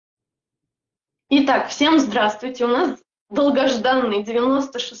Итак, всем здравствуйте. У нас долгожданный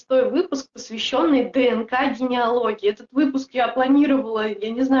 96-й выпуск, посвященный ДНК-генеалогии. Этот выпуск я планировала, я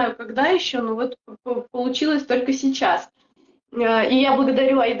не знаю, когда еще, но вот получилось только сейчас. И я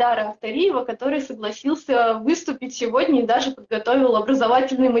благодарю Айдара Авториева, который согласился выступить сегодня и даже подготовил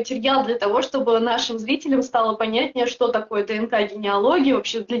образовательный материал для того, чтобы нашим зрителям стало понятнее, что такое ДНК-генеалогия,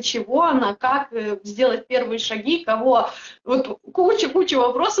 вообще для чего она, как сделать первые шаги, кого... Вот куча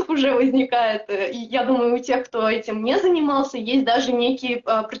вопросов уже возникает, и я думаю, у тех, кто этим не занимался, есть даже некие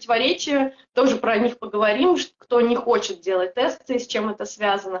противоречия, тоже про них поговорим, кто не хочет делать тесты, с чем это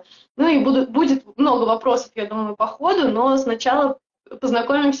связано. Ну и будет много вопросов, я думаю, по ходу, но сначала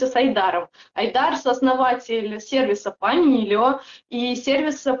познакомимся с Айдаром. Айдар – сооснователь сервиса Фамилио и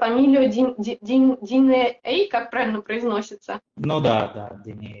сервиса Фамилио DNA, как правильно произносится? Ну да,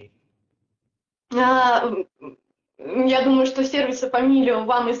 DNA. Я думаю, что сервисы Фамилио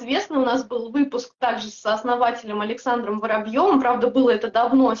вам известны. У нас был выпуск также с основателем Александром Воробьевым. Правда, было это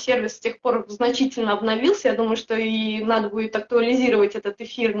давно, сервис с тех пор значительно обновился. Я думаю, что и надо будет актуализировать этот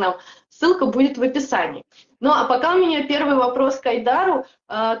эфир нам. Ссылка будет в описании. Ну, а пока у меня первый вопрос к Айдару.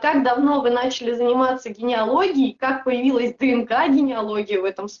 Как давно вы начали заниматься генеалогией? Как появилась ДНК-генеалогия в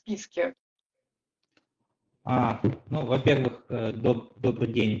этом списке? Ну, во-первых, добрый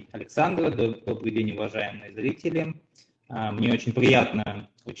день, Александр, добрый день, уважаемые зрители. Мне очень приятно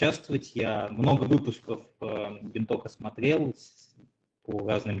участвовать. Я много выпусков ГЕН-ТОКа смотрел по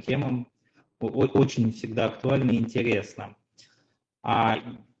разным темам. Очень всегда актуально и интересно.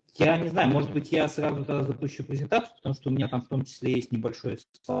 Я не знаю, может быть, я сразу запущу презентацию, потому что у меня там в том числе есть небольшой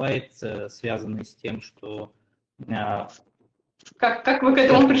слайд, связанный с тем, что... Как вы к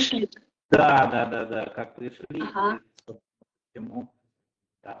этому пришли? Да, как пришли. Ага.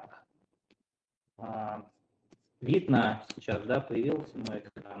 Так. Видно сейчас, да, появился мой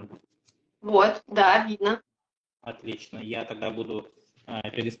экран? Вот, да, видно. Отлично. Я тогда буду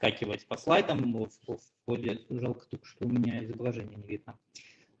перескакивать по слайдам в ходе. Жалко только, что у меня изображение не видно.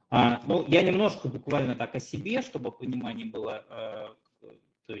 Ну, я немножко буквально так о себе, чтобы понимание было,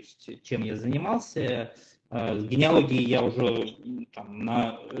 то есть чем я занимался. С генеалогией я уже там,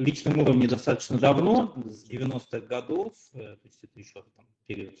 на личном уровне достаточно давно, с 90-х годов, то есть это еще там,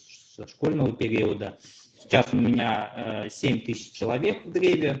 период со школьного периода. Сейчас у меня 7 тысяч человек в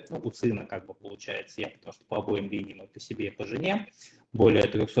древе, ну, у сына как бы получается, я потому что по обоим линиям, и по себе, и по жене, более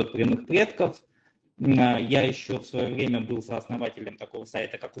 300 прямых предков. Я еще в свое время был сооснователем такого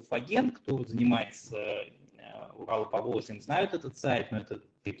сайта, как Уфаген. Кто занимается Урал-Поволжьем, знают этот сайт, но это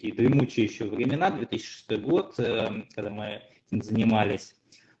такие дремучие еще времена, 2006 год, когда мы этим занимались.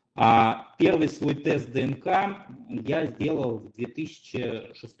 Первый свой тест ДНК я сделал в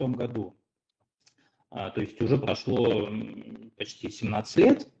 2006 году. То есть уже прошло почти 17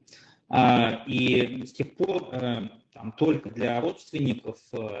 лет. И с тех пор там, только для родственников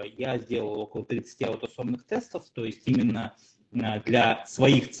я сделал около 30 аутосомных тестов, то есть именно для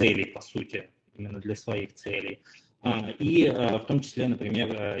своих целей, по сути, именно для своих целей. И в том числе,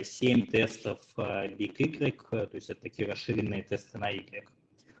 например, 7 тестов Big Y, то есть это такие расширенные тесты на Y.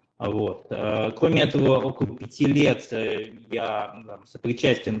 Вот. Кроме этого, около 5 лет я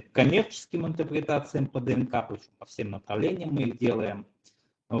сопричастен к коммерческим интерпретациям по ДНК, по всем направлениям мы их делаем.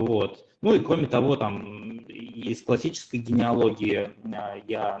 Вот. Ну и кроме того, там из классической генеалогии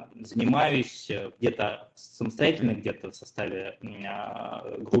я занимаюсь где-то самостоятельно, где-то в составе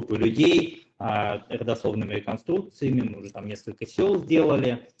группы людей, родословными реконструкциями. Мы уже там несколько сел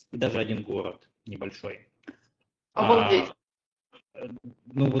сделали и даже один город небольшой. Обалдеть.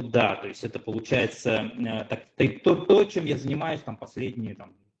 Ну вот да, то есть это получается то, чем я занимаюсь там последние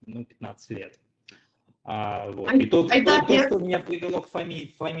 15 лет. Вот. И то, что меня привело к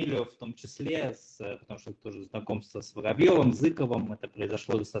фамилию в том числе, потому что тоже знакомство с Воробьевым, Зыковым, это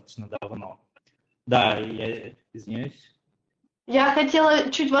произошло достаточно давно. Да, я извиняюсь. Я хотела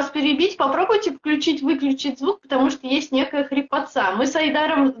чуть вас перебить. Попробуйте включить-выключить звук, потому что есть некая хрипотца. Мы с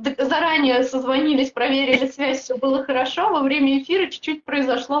Айдаром заранее созвонились, проверили связь, все было хорошо. Во время эфира чуть-чуть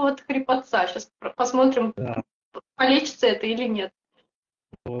произошло вот хрипотца. Сейчас посмотрим, да, полечится это или нет.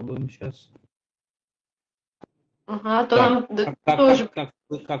 Попробуем сейчас. Ага, то нам тоже...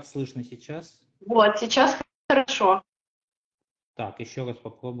 Как слышно сейчас? Вот, сейчас хорошо. Так, еще раз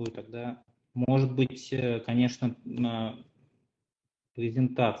попробую тогда. Может быть, конечно,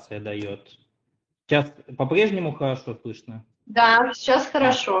 презентация дает. Сейчас по-прежнему хорошо слышно? Да, сейчас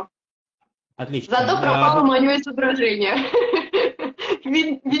хорошо. Отлично. Зато пропало мое изображение.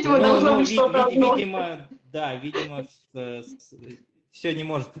 Видимо, должно быть что-то одно. Видимо, все не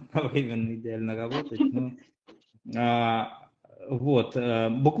может одновременно идеально работать. Вот,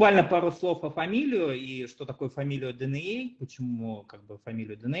 буквально пару слов о фамилию и что такое фамилию ДНА, почему как бы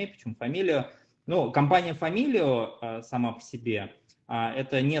фамилию ДНА, почему фамилию. Ну, компания фамилию сама по себе,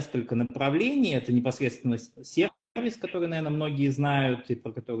 это несколько направлений, это непосредственно сервис, который, наверное, многие знают и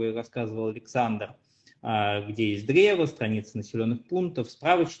про который рассказывал Александр, где есть древо, страницы населенных пунктов,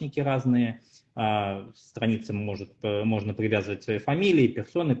 справочники разные, страницы можно привязывать свои фамилии,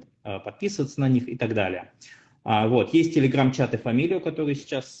 персоны, подписываться на них и так далее. Вот. Есть телеграм-чаты фамилию, которые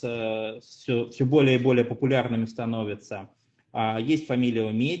сейчас все более и более популярными становятся. Есть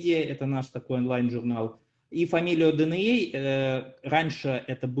фамилия медиа, это наш такой онлайн-журнал. И фамилию ДНА, раньше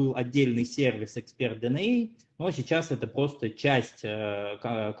это был отдельный сервис «Эксперт ДНА», но сейчас это просто часть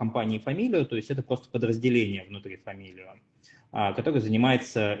компании фамилию, то есть это просто подразделение внутри фамилию, которое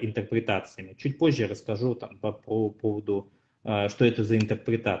занимается интерпретациями. Чуть позже я расскажу там, по поводу, что это за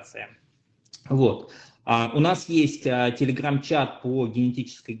интерпретация. Вот. У нас есть телеграм-чат по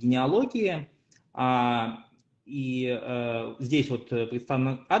генетической генеалогии, и здесь вот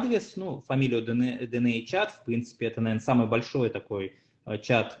представлен адрес, ну, фамилию ДНА-чат, в принципе, это, наверное, самый большой такой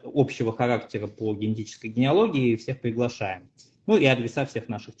чат общего характера по генетической генеалогии, всех приглашаем. Ну и адреса всех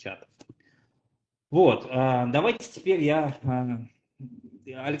наших чатов. Вот, давайте теперь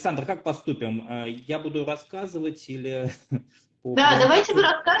Александр, как поступим? Я буду рассказывать или... Да, давайте вы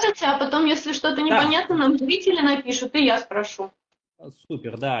расскажете, а потом, если что-то непонятно, нам зрители напишут, и я спрошу.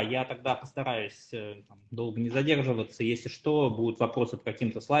 Супер, да, я тогда постараюсь долго не задерживаться. Если что, будут вопросы по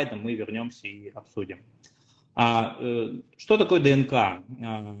каким-то слайдам, мы вернемся и обсудим. Что такое ДНК?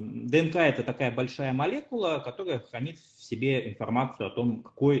 ДНК – это такая большая молекула, которая хранит в себе информацию о том,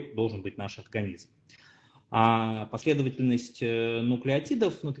 какой должен быть наш организм. Последовательность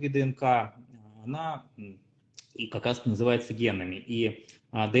нуклеотидов внутри ДНК, она и как раз называется генами. И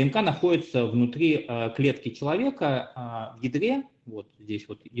ДНК находится внутри клетки человека в ядре, вот здесь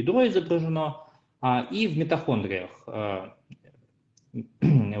вот ядро изображено, и в митохондриях.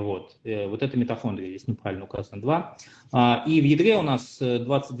 Вот это митохондрии, здесь неправильно указано 2. И в ядре у нас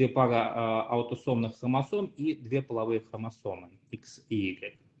 22 пара аутосомных хромосом и 2 половые хромосомы, X и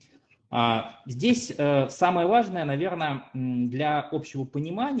Y. Здесь самое важное, наверное, для общего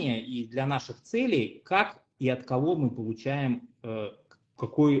понимания и для наших целей, как и от кого мы получаем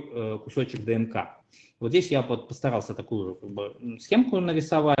какой кусочек ДНК. Вот здесь я постарался такую схемку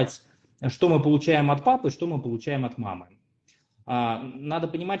нарисовать, что мы получаем от папы, что мы получаем от мамы. Надо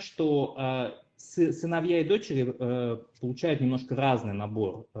понимать, что сыновья и дочери получают немножко разный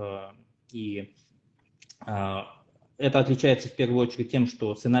набор. И это отличается в первую очередь тем,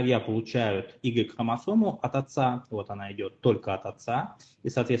 что сыновья получают Y-хромосому от отца, вот она идет только от отца, и,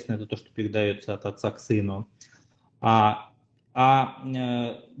 соответственно, это то, что передается от отца к сыну.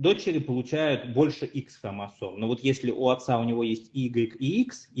 Дочери получают больше X-хромосом. Но вот если у отца у него есть Y и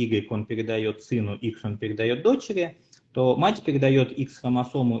X, Y он передает сыну, X он передает дочери, то мать передает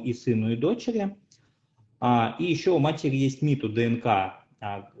X-хромосому и сыну, и дочери. И еще у матери есть миту ДНК,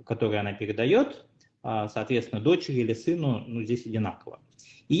 который она передает, соответственно, дочери или сыну, ну, здесь одинаково.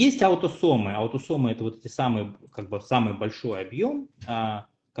 И есть аутосомы. Аутосомы – это вот эти самый большой объем,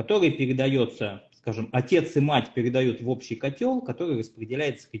 который передается, скажем, отец и мать передают в общий котел, который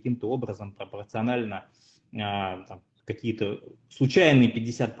распределяется каким-то образом пропорционально, какие-то случайные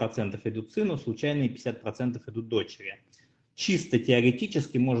 50% идут сыну, случайные 50% идут дочери. Чисто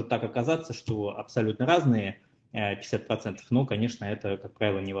теоретически может так оказаться, что абсолютно разные 50%, но, конечно, это, как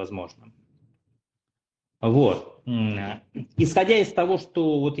правило, невозможно. Вот. Исходя из того,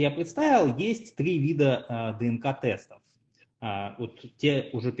 что вот я представил, есть 3 вида ДНК-тестов. Вот те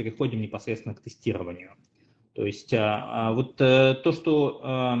уже переходим непосредственно к тестированию. То есть вот то,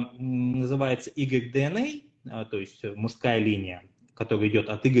 что называется Y-DNA, то есть мужская линия, которая идет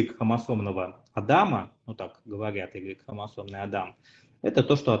от Y-хромосомного Адама, ну так говорят, Y-хромосомный Адам, это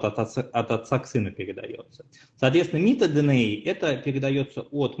то, что от отца к сыну передается. Соответственно, митодНА это передается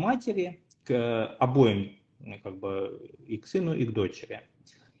от матери к обоим, как бы, и к сыну, и к дочери.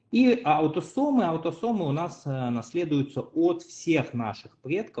 И аутосомы у нас наследуются от всех наших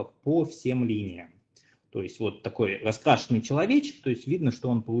предков по всем линиям. То есть вот такой раскрашенный человечек, то есть видно, что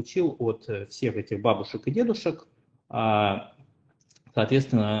он получил от всех этих бабушек и дедушек,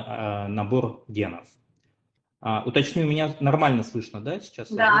 соответственно, набор генов. Уточню, меня нормально слышно, да,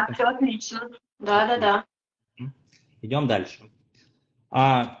 сейчас? Да, все отлично. Да. Идем дальше.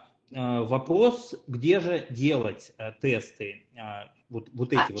 Вопрос, где же делать тесты,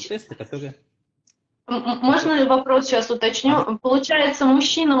 вот эти вот тесты, которые... Можно ли вопрос сейчас уточню? Получается,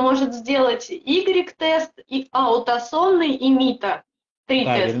 мужчина может сделать Y-тест, и аутосомный, и мита. 3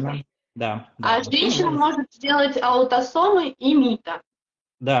 Правильно. теста. Да, да. А женщина может сделать аутосомы и МИТа.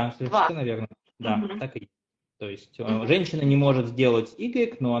 Да, Два. совершенно верно. Да, Мгм. так и есть. То есть Мгм. женщина не может сделать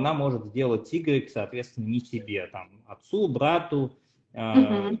Y, но она может сделать Y, соответственно, не себе, там, отцу, брату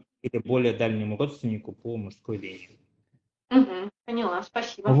Мгм. или более дальнему родственнику по мужской линии. Мгм. Поняла,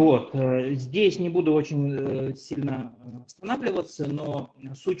 спасибо. Вот, здесь не буду очень сильно останавливаться, но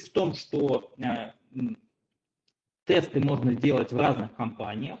суть в том, что тесты можно сделать в разных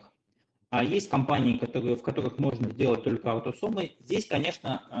компаниях. А есть компании, в которых можно сделать только аутосомы. Здесь,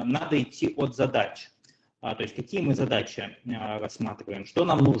 конечно, надо идти от задач. То есть какие мы задачи рассматриваем, что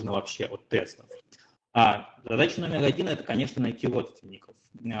нам нужно вообще от тестов. Задача номер один – это, конечно, найти родственников.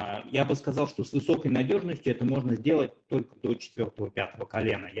 Я бы сказал, что с высокой надежностью это можно сделать только до 4-5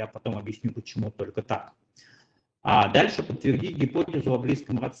 колена. Я потом объясню, почему только так. А дальше подтвердить гипотезу о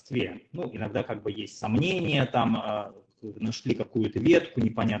близком родстве. Ну, иногда как бы есть сомнения, там нашли какую-то ветку,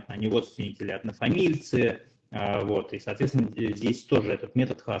 непонятно, они родственники или однофамильцы, вот, и, соответственно, здесь тоже этот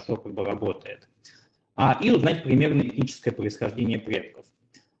метод хорошо как бы работает. И узнать примерно этническое происхождение предков.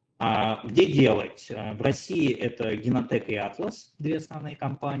 Где делать? В России это ГЕН-ТОК и Атлас, две основные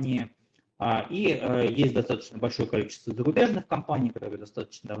компании. И есть достаточно большое количество зарубежных компаний, которые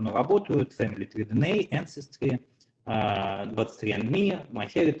достаточно давно работают. Family 3DNA, Ancestry, 23andMe,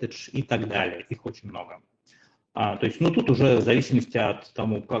 MyHeritage и так далее. Их очень много. То есть, ну, тут уже в зависимости от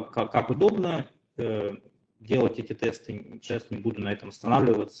того, как удобно делать эти тесты, сейчас не буду на этом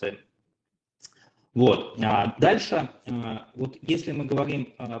останавливаться. Вот. Дальше, вот если мы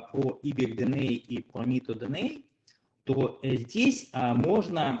говорим про Y-DNA и про mitoDNA, то здесь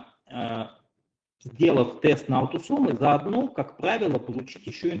можно, сделав тест на аутосомы, заодно, как правило, получить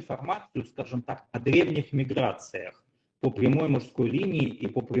еще информацию, скажем так, о древних миграциях по прямой мужской линии и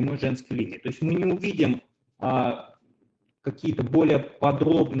по прямой женской линии. То есть мы не увидим какие-то более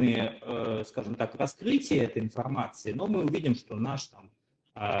подробные, скажем так, раскрытия этой информации, но мы увидим, что наш там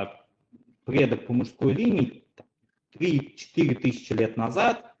предок по мужской линии 3-4 тысячи лет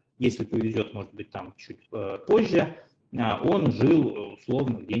назад, если повезет, может быть, там чуть позже, он жил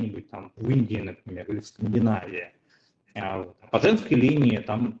условно где-нибудь там в Индии, например, или в Скандинавии. По женской линии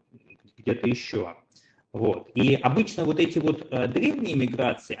там где-то еще. Вот. И обычно вот эти вот древние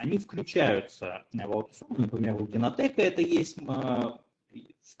миграции, они включаются в аутосом, например, у генотека это есть, в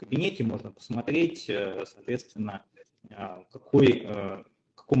кабинете можно посмотреть, соответственно, к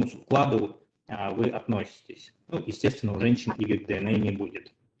какому складу вы относитесь. Ну, естественно, у женщин Y-DNA не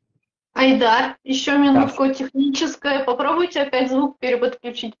будет. Айдар, еще Да. минутку техническое. Попробуйте опять звук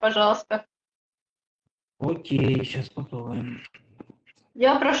переподключить, пожалуйста. Окей, сейчас попробуем.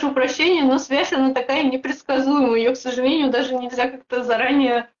 Я прошу прощения, но связь, она такая непредсказуемая. Ее, к сожалению, даже нельзя как-то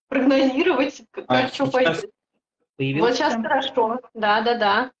заранее прогнозировать, как что Сейчас пойдет. Вот сейчас появился? хорошо. Да, да,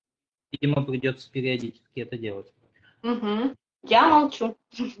 да. Видимо, придется периодически это делать. Угу. Я молчу.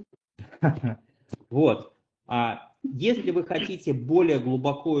 Вот. Если вы хотите более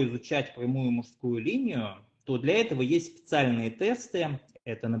глубоко изучать прямую мужскую линию, то для этого есть специальные тесты.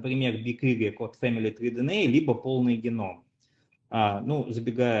 Это, например, BigY от Family 3DNA, либо полный геном. Ну,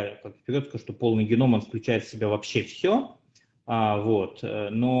 забегая вперед, скажу, что полный геном, он включает в себя вообще все. Вот.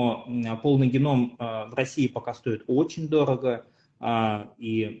 Но полный геном в России пока стоит очень дорого.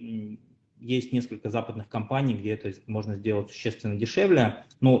 И есть несколько западных компаний, где это можно сделать существенно дешевле,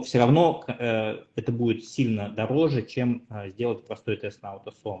 но все равно это будет сильно дороже, чем сделать простой тест на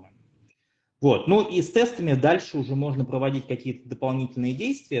аутосомы. Вот. Ну и с тестами дальше уже можно проводить какие-то дополнительные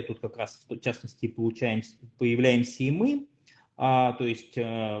действия. Тут как раз в частности появляемся и мы. То есть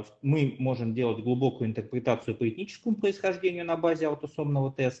мы можем делать глубокую интерпретацию по этническому происхождению на базе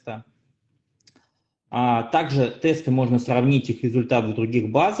аутосомного теста. Также тесты можно сравнить их результаты в других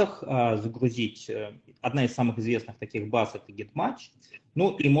базах, загрузить. Одна из самых известных таких баз – это GetMatch.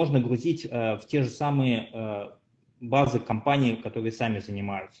 Ну и можно грузить в те же самые базы компаний, которые сами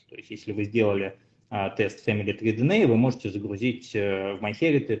занимаются. То есть если вы сделали тест Family 3DNA, вы можете загрузить в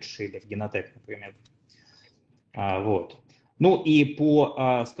MyHeritage или в Genotech, например. Вот. Ну и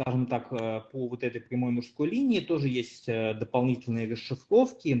по, скажем так, по вот этой прямой мужской линии тоже есть дополнительные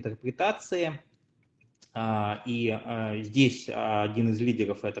расшифровки, интерпретации. И здесь один из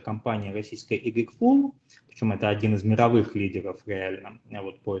лидеров – это компания российская YFull, причем это один из мировых лидеров реально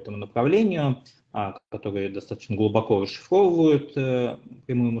вот по этому направлению, которые достаточно глубоко расшифровывают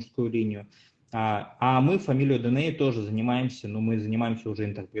прямую мужскую линию. А мы фамилию ДНК тоже занимаемся, но мы занимаемся уже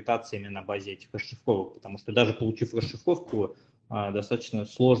интерпретациями на базе этих расшифровок, потому что даже получив расшифровку, достаточно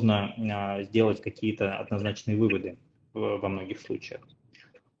сложно сделать какие-то однозначные выводы во многих случаях.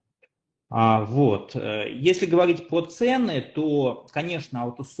 Вот. Если говорить про цены, то, конечно,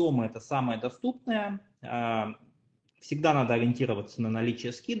 аутосомы – это самое доступное. Всегда надо ориентироваться на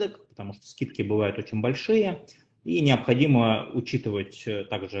наличие скидок, потому что скидки бывают очень большие, и необходимо учитывать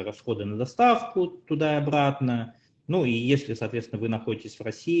также расходы на доставку туда и обратно. Ну и если, соответственно, вы находитесь в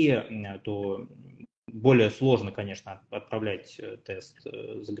России, то более сложно, конечно, отправлять тест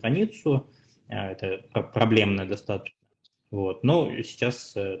за границу, это проблемно достаточно. Вот. Но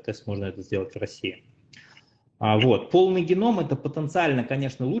сейчас тест можно это сделать в России. Вот. Полный геном – это потенциально,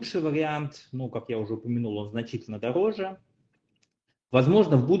 конечно, лучший вариант, ну, как я уже упомянул, он значительно дороже.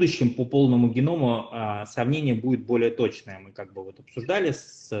 Возможно, в будущем по полному геному сравнение будет более точное. Мы как бы вот обсуждали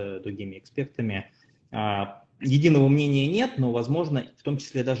с другими экспертами. Единого мнения нет, но, возможно, в том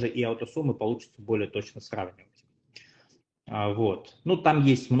числе даже и аутосомы получится более точно сравнивать. Вот. Ну, там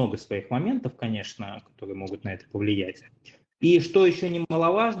есть много своих моментов, конечно, которые могут на это повлиять. И что еще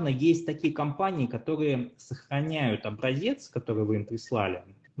немаловажно, есть такие компании, которые сохраняют образец, который вы им прислали.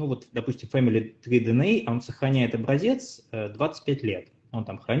 Ну вот, допустим, Family Tree DNA, он сохраняет образец 25 лет. Он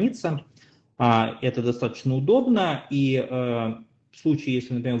там хранится. Это достаточно удобно. И в случае,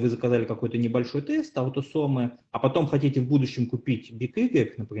 если, например, вы заказали какой-то небольшой тест аутосомы, а потом хотите в будущем купить Big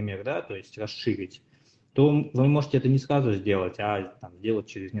Y, например, да, то есть расширить, то вы можете это не сразу сделать, а там, сделать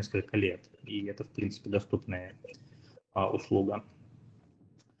через несколько лет. И это, в принципе, доступная услуга.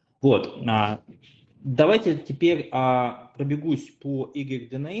 Вот. Давайте теперь пробегусь по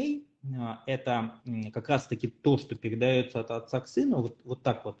Y-DNA. Это как раз-таки то, что передается от отца к сыну. Вот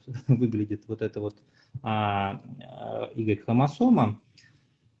так вот выглядит вот эта вот Y-хромосома.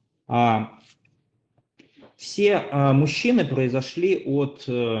 Все мужчины произошли от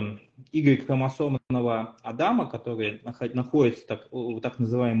Y-хромосомного Адама, который находится у так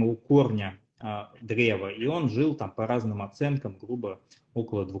называемого корня древа, и он жил там по разным оценкам, грубо,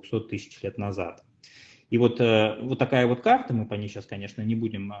 около 200 тысяч лет назад. И вот такая вот карта, мы по ней сейчас, конечно, не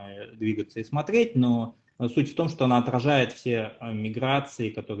будем двигаться и смотреть, но суть в том, что она отражает все миграции,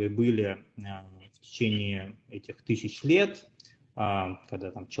 которые были в течение этих тысяч лет,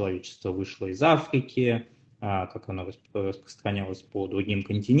 когда там человечество вышло из Африки, как оно распространялось по другим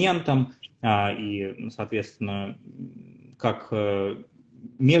континентам, и, соответственно, как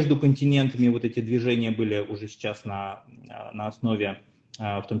между континентами вот эти движения были уже сейчас на основе,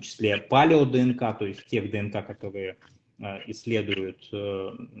 в том числе, палео-ДНК, то есть тех ДНК, которые исследуют,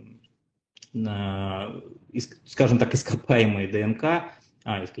 скажем так, ископаемые ДНК,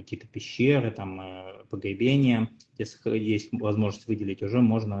 есть какие-то пещеры, там, погребения, если есть возможность выделить, уже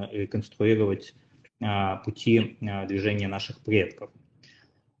можно реконструировать пути движения наших предков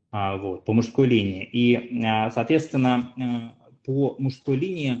вот, по мужской линии. И, соответственно, по мужской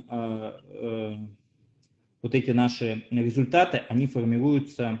линии вот эти наши результаты, они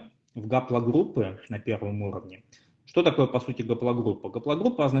формируются в гаплогруппы на первом уровне. Что такое, по сути, гаплогруппа?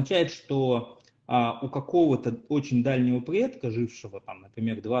 Гаплогруппа означает, что у какого-то очень дальнего предка, жившего, там,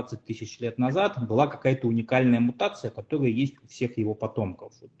 например, 20 тысяч лет назад, была какая-то уникальная мутация, которая есть у всех его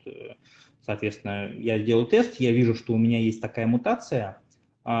потомков. Вот, соответственно, я делаю тест, я вижу, что у меня есть такая мутация,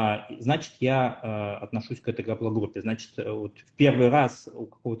 значит, я отношусь к этой гаплогруппе. Значит, вот в первый раз у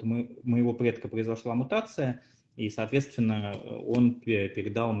какого-то моего предка произошла мутация, и, соответственно, он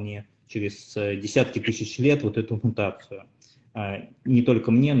передал мне через десятки тысяч лет вот эту мутацию. Не только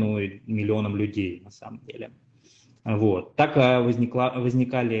мне, но и миллионам людей, на самом деле. Вот. Так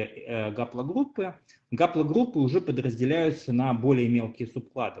возникали гаплогруппы. Гаплогруппы уже подразделяются на более мелкие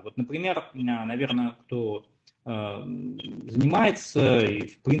субклады. Вот, например, наверное, кто занимается, и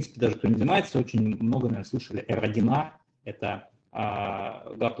в принципе даже кто не занимается, очень много, наверное, слышали R1A. Это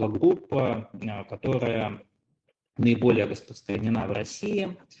гаплогруппа, которая наиболее распространена в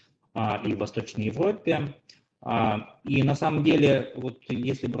России и в Восточной Европе. И на самом деле, вот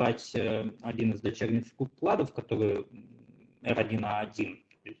если брать один из дочерних субкладов, который R1A1,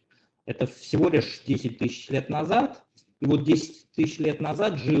 это всего лишь 10 тысяч лет назад. И вот 10 тысяч лет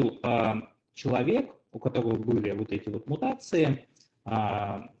назад жил человек, у которого были вот эти вот мутации,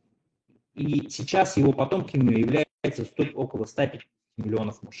 и сейчас его потомками является около 150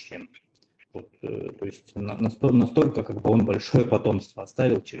 миллионов мужчин. Вот, то есть настолько как бы он большое потомство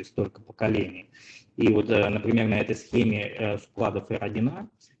оставил через столько поколений. И вот, например, на этой схеме складов R1A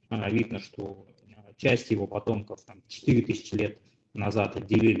видно, что часть его потомков там, 4000 лет назад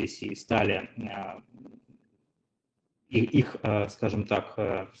отделились и стали их, скажем так,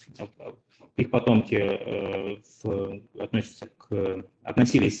 их потомки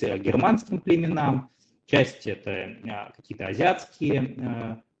относились к германским племенам, часть это какие-то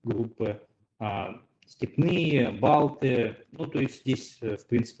азиатские группы, степные, балты. Ну, то есть здесь, в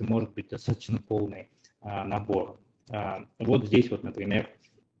принципе, может быть достаточно полный набор. Вот здесь вот, например,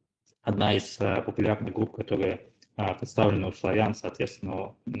 одна из популярных групп, которая представлена у славян,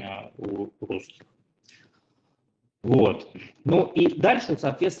 соответственно, у русских. Вот. Ну и дальше,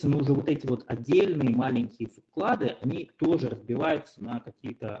 соответственно, уже вот эти вот отдельные маленькие субклады, они тоже разбиваются на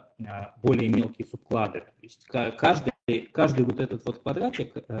какие-то более мелкие субклады. То есть каждый вот этот вот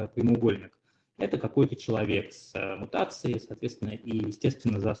квадратик, прямоугольник, это какой-то человек с мутацией, соответственно, и,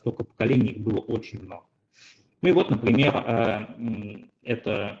 естественно, за столько поколений их было очень много. Ну и вот, например,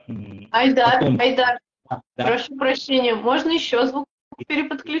 это Айдар, потом... Айдар, Да. прошу прощения, можно еще звук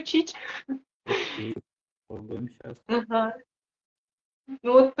переподключить? Окей, попробуем сейчас. Ага.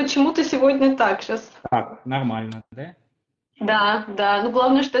 Ну вот почему-то сегодня так сейчас. Так, нормально, да? Да, да, ну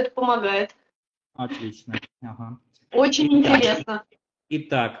главное, что это помогает. Отлично. Ага. Очень интересно.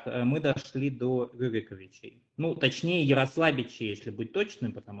 Итак, мы дошли до Рюриковичей. Ну, точнее, Ярославичей, если быть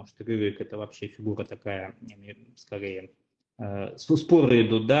точным, потому что Рюрик это вообще фигура такая, скорее, споры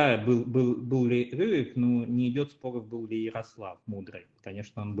идут, да, был ли Рюрик, но не идет споров, был ли Ярослав Мудрый.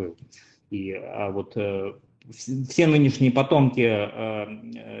 Конечно, он был. И вот все нынешние потомки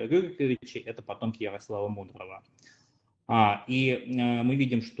Рюриковичей это потомки Ярослава Мудрого. И мы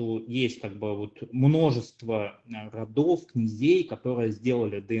видим, что есть как бы вот множество родов, князей, которые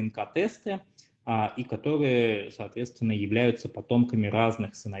сделали ДНК-тесты и которые, соответственно, являются потомками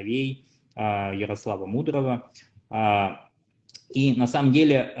разных сыновей Ярослава Мудрого. И на самом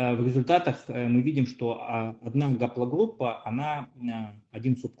деле в результатах мы видим, что одна гаплогруппа,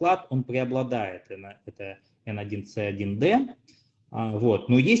 один субклад, он преобладает, это N1C1D. Вот.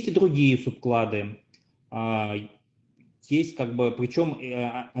 Но есть и другие субклады. Есть как бы, причем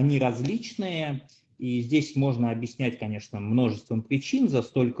они различные, и здесь можно объяснять, конечно, множеством причин. За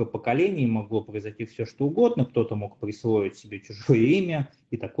столько поколений могло произойти все, что угодно. Кто-то мог присвоить себе чужое имя,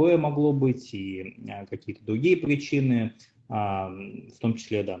 и такое могло быть, и какие-то другие причины, в том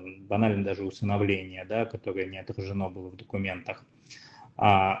числе, да, банально даже усыновление, да, которое не отражено было в документах.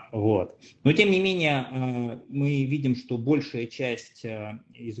 Вот. Но тем не менее мы видим, что большая часть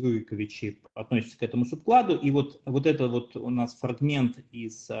из Рюриковичей относится к этому субкладу, и вот это вот у нас фрагмент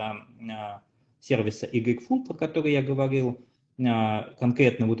из сервиса YFood, про который я говорил,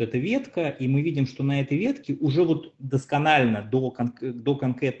 конкретно вот эта ветка, и мы видим, что на этой ветке уже вот досконально до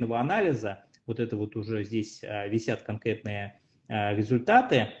конкретного анализа, вот это вот уже здесь висят конкретные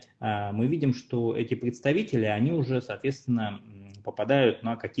результаты, мы видим, что эти представители, они уже, соответственно, попадают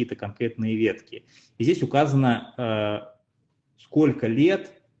на какие-то конкретные ветки. И здесь указано, сколько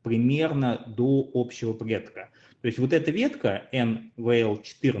лет примерно до общего предка. То есть вот эта ветка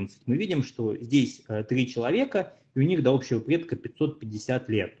NVL14, мы видим, что здесь 3 человека, и у них до общего предка 550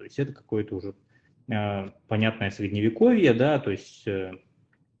 лет. То есть это какое-то уже понятное средневековье, да, то есть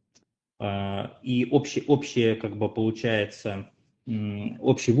и общее как бы получается,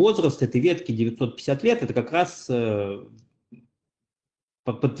 общий возраст этой ветки 950 лет, это как раз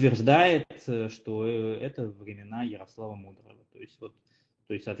подтверждает, что это времена Ярослава Мудрого. То есть,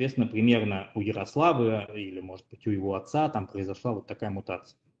 соответственно, примерно у Ярослава или, может быть, у его отца там произошла вот такая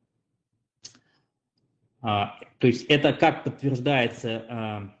мутация. То есть это как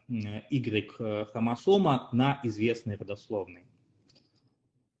подтверждается Y-хромосома на известной родословной.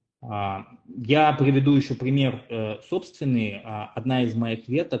 Я приведу еще пример собственный. Одна из моих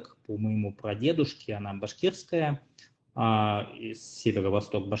веток по моему прадедушке, она башкирская, из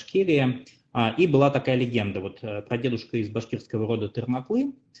северо-восток Башкирии. И была такая легенда. Вот прадедушка из башкирского рода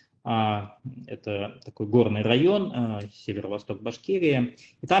Терноклы, это такой горный район, северо-восток Башкирии.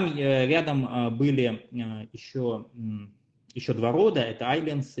 И там рядом были еще 2 рода, это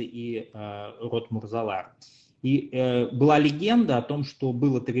айленцы и род Мурзалар. И была легенда о том, что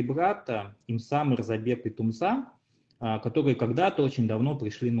было 3 брата, Имса, Мырзабек и Тумса, которые когда-то очень давно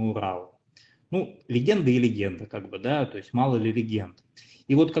пришли на Урал. Ну, легенда и легенда, как бы, да, то есть мало ли легенд.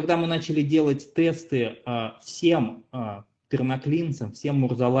 И вот когда мы начали делать тесты всем терноклинцам, всем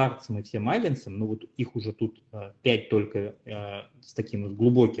мурзаларцам и всем айленцам, ну вот их уже тут 5 только с таким вот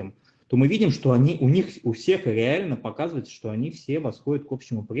глубоким, то мы видим, что у всех реально показывается, что они все восходят к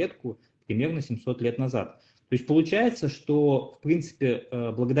общему предку примерно 700 лет назад. То есть получается, что, в принципе,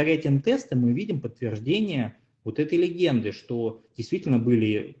 благодаря этим тестам мы видим подтверждение вот этой легенды, что действительно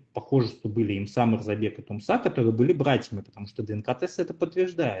похоже, что были Имса, Мырзабек и Тумса, которые были братьями, потому что ДНК-тест это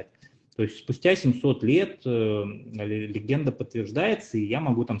подтверждает. То есть спустя 700 лет легенда подтверждается, и я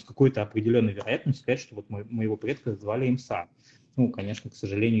могу там с какой-то определенной вероятностью сказать, что вот моего предка звали Имса. Ну, конечно, к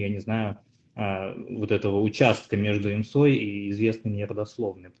сожалению, я не знаю, вот этого участка между ИМСОй и известной мне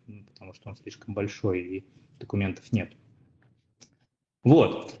родословной, потому что он слишком большой и документов нет.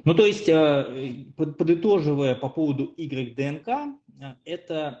 Вот, ну то есть, подытоживая по поводу Y-ДНК,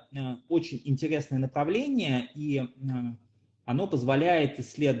 это очень интересное направление, и оно позволяет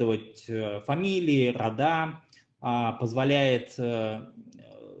исследовать фамилии, рода, позволяет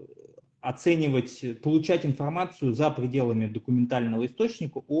оценивать, получать информацию за пределами документального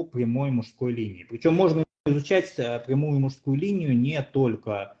источника о прямой мужской линии. Причем можно изучать прямую мужскую линию не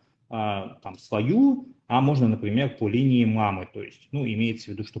только там, свою, а можно, например, по линии мамы, то есть, ну, имеется в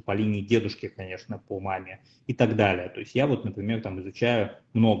виду, что по линии дедушки, конечно, по маме и так далее. То есть я вот, например, там изучаю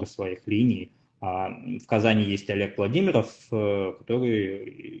много своих линий. В Казани есть Олег Владимиров,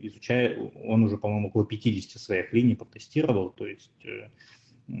 который изучает, он уже, по-моему, около 50 своих линий протестировал, то есть,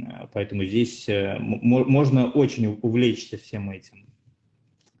 поэтому здесь можно очень увлечься всем этим.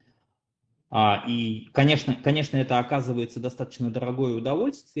 И, конечно, это оказывается достаточно дорогое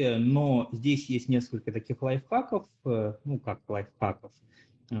удовольствие, но здесь есть несколько таких лайфхаков, ну как лайфхаков.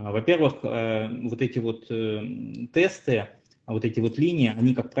 Во-первых, вот эти вот тесты, вот эти вот линии,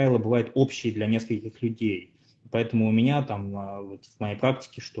 они, как правило, бывают общие для нескольких людей. Поэтому у меня там вот в моей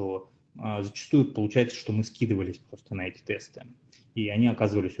практике, что зачастую получается, что мы скидывались просто на эти тесты, и они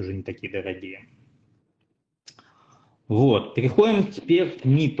оказывались уже не такие дорогие. Вот, переходим теперь к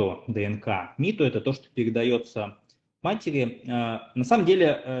МИТО ДНК. МИТО – это то, что передается матери. На самом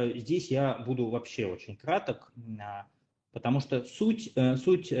деле здесь я буду вообще очень краток, потому что суть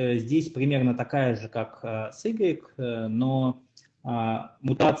здесь примерно такая же, как с Y, но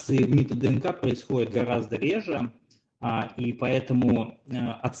мутации в МИТО ДНК происходят гораздо реже, и поэтому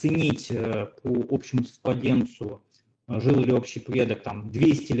оценить по общему совпаденцу, жил ли общий предок там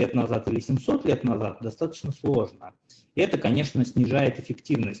 200 лет назад или 700 лет назад, достаточно сложно. И это, конечно, снижает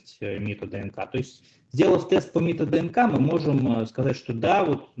эффективность МИТО ДНК. То есть, сделав тест по МИТО ДНК, мы можем сказать, что да,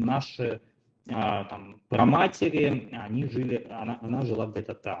 вот наши там, праматери, они жили, она жила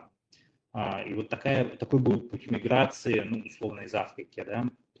где-то там. И вот такой был путь миграции, ну, условно, из Африки. Да?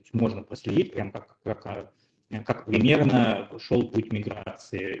 То есть можно проследить, прям как примерно шел путь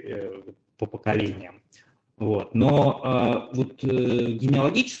миграции по поколениям. Вот. Но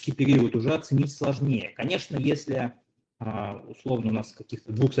генеалогический период уже оценить сложнее. Конечно, если условно у нас в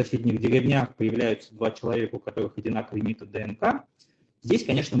каких-то двух соседних деревнях появляются два человека, у которых одинаковый МИТО ДНК, здесь,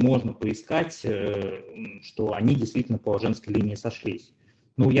 конечно, можно поискать, что они действительно по женской линии сошлись.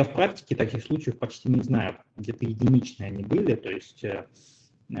 Но я в практике таких случаев почти не знаю, где-то единичные они были, то есть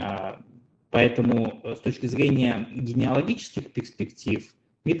поэтому с точки зрения генеалогических перспектив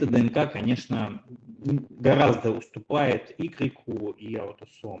МИТО ДНК, конечно, гораздо уступает Y и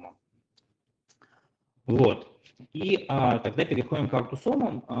аутосомам. Вот. И тогда переходим к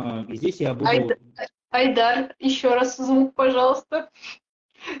аутосомам. И здесь я буду... Айдар, еще раз звук, пожалуйста.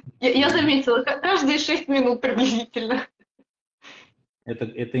 Я заметила, каждые 6 минут приблизительно.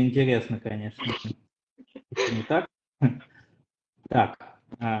 Это интересно, конечно. Почему так? Так,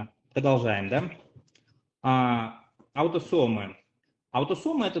 продолжаем, да? Аутосомы.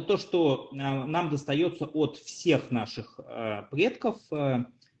 Аутосомы – это то, что нам достается от всех наших предков,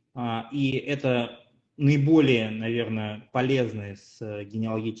 и это наиболее, наверное, полезный с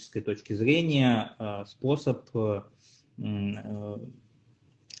генеалогической точки зрения способ,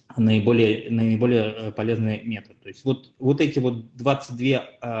 наиболее полезный метод. То есть вот эти вот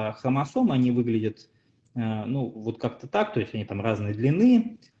 22 хромосомы, они выглядят, ну, вот как-то так, то есть они там разной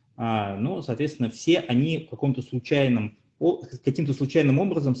длины, но, соответственно, все они каким-то случайным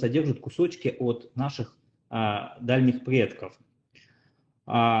образом содержат кусочки от наших дальних предков.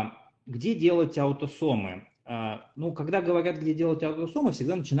 Где делать аутосомы? Ну, когда говорят, где делать аутосомы,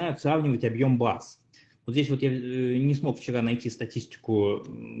 всегда начинают сравнивать объем баз. Вот здесь вот я не смог вчера найти статистику,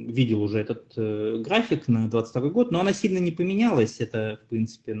 видел уже этот график на 2022 год, но она сильно не поменялась, это, в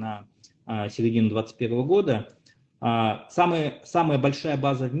принципе, на середину 2021 года. Самая большая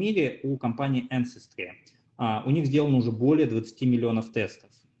база в мире у компании Ancestry. У них сделано уже более 20 миллионов тестов.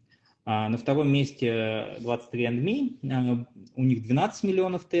 На втором месте 23andMe, у них 12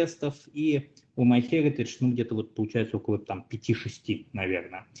 миллионов тестов, и у MyHeritage, ну, где-то вот получается около там 5-6,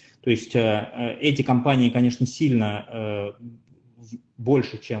 наверное. То есть эти компании, конечно, сильно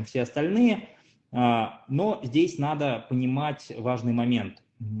больше, чем все остальные, но здесь надо понимать важный момент,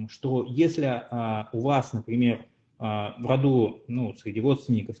 что если у вас, например, в роду, ну, среди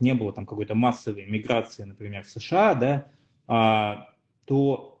родственников не было там какой-то массовой миграции, например, в США, да,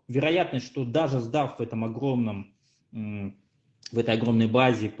 то вероятность, что даже сдав в этой огромной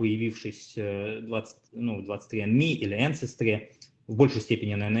базе, появившись 23andMe или Ancestry, в большей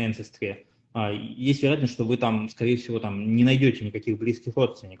степени, наверное, Ancestry, есть вероятность, что вы там, скорее всего, там не найдете никаких близких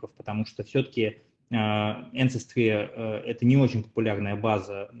родственников, потому что все-таки Ancestry это не очень популярная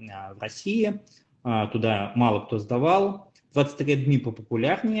база в России, туда мало кто сдавал. 23andMe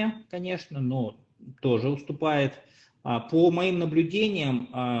популярнее, конечно, но тоже уступает. По моим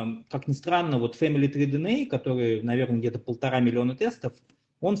наблюдениям, как ни странно, вот Family Tree DNA, который, наверное, где-то 1,5 миллиона тестов,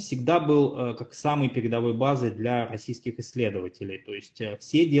 он всегда был как самой передовой базой для российских исследователей. То есть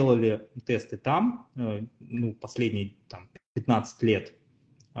все делали тесты там, ну, последние там, 15 лет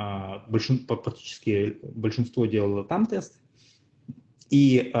практически большинство делало там тест.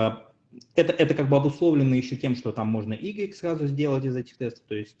 И это как бы обусловлено еще тем, что там можно Y сразу сделать из этих тестов,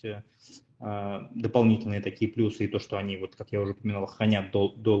 то есть дополнительные такие плюсы, и то, что они, вот как я уже упоминал, хранят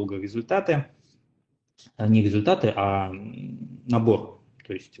долго результаты, не результаты, а набор.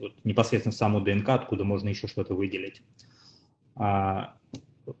 То есть вот непосредственно саму ДНК, откуда можно еще что-то выделить.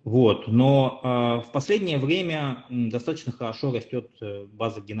 Вот. Но в последнее время достаточно хорошо растет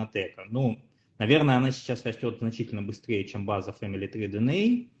база генотека. Ну, наверное, она сейчас растет значительно быстрее, чем база Family Tree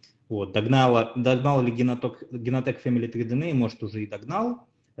DNA. Вот. Догнал ли генотек Family Tree DNA, может, уже и догнал.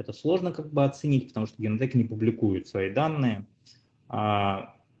 Это сложно как бы оценить, потому что генотек не публикует свои данные.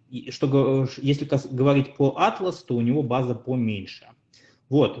 Если говорить по Atlas, то у него база поменьше.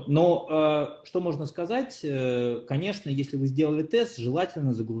 Вот. Но что можно сказать? Конечно, если вы сделали тест,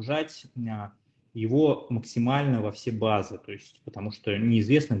 желательно загружать его максимально во все базы, то есть, потому что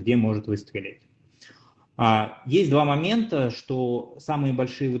неизвестно, где может выстрелить. Есть два момента, что самые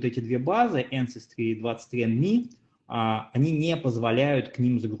большие вот эти две базы, Ancestry и 23andMe, они не позволяют к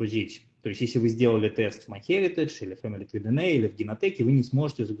ним загрузить. То есть, если вы сделали тест в MyHeritage или Family Tree DNA или в генотеке, вы не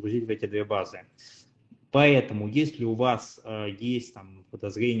сможете загрузить в эти две базы. Поэтому, если у вас есть там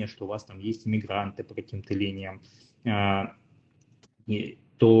подозрение, что у вас там есть иммигранты по каким-то линиям,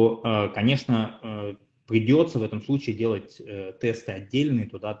 то, конечно, придется в этом случае делать тесты отдельные,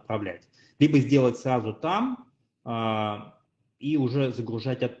 туда отправлять. Либо сделать сразу там и уже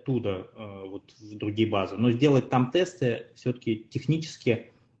загружать оттуда вот в другие базы. Но сделать там тесты все-таки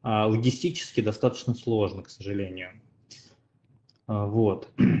технически, логистически достаточно сложно, к сожалению. Вот.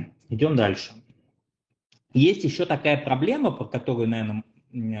 Идем дальше. Есть еще такая проблема, про которую, наверное,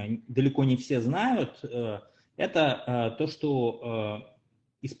 далеко не все знают, это то, что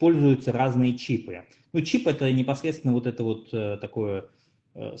используются разные чипы. Ну, чип – это непосредственно вот это вот такое,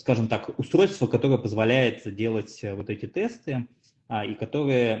 скажем так, устройство, которое позволяет делать вот эти тесты и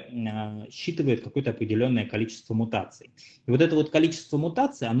которое считывает какое-то определенное количество мутаций. И вот это вот количество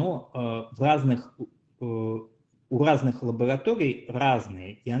мутаций, оно у разных лабораторий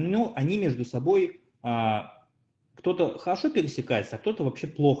разные, и они между собой кто-то хорошо пересекается, а кто-то вообще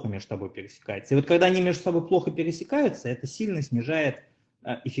плохо между собой пересекается. И вот когда они между собой плохо пересекаются, это сильно снижает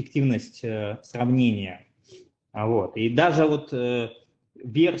эффективность сравнения. Вот. И даже вот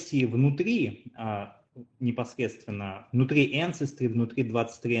версии внутри, непосредственно внутри Ancestry, внутри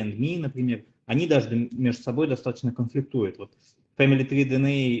 23andMe, например, они даже между собой достаточно конфликтуют. Вот Family Tree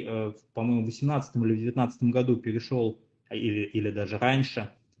DNA, по-моему, в 2018 или в 2019 году перешел, или даже раньше,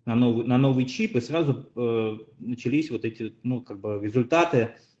 на новый чип, и сразу начались вот эти, ну, как бы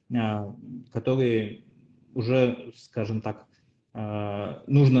результаты, которые уже, скажем так,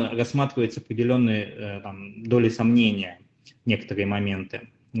 нужно рассматривать с определенной там, долей сомнения некоторые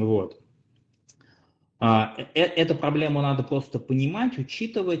моменты. Вот. Эту проблему надо просто понимать,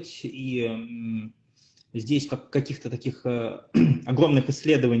 учитывать, и здесь каких-то таких огромных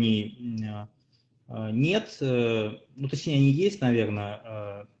исследований нет, ну, точнее, они есть,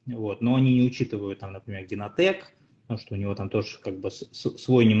 наверное, вот, но они не учитывают, там, например, генотек, потому что у него там тоже как бы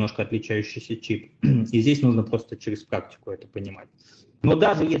свой немножко отличающийся чип. И здесь нужно просто через практику это понимать. Но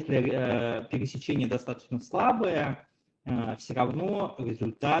даже если пересечение достаточно слабое, все равно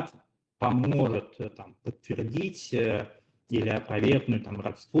результат поможет там, подтвердить или опровергнуть там,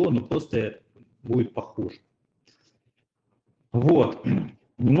 родство, но просто будет похуже. Вот.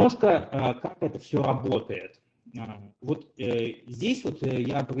 Немножко как это все работает. Вот здесь вот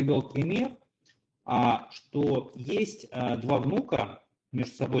я привел пример, что есть два внука,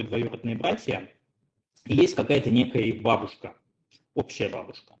 между собой двоюродные братья, и есть какая-то некая их бабушка, общая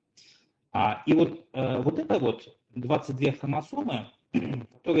бабушка. И вот это вот 22 хромосомы,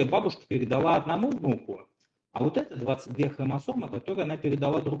 которые бабушка передала одному внуку, а вот это 22 хромосомы, которые она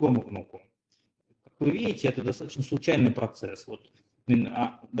передала другому внуку. Как вы видите, это достаточно случайный процесс. Вот,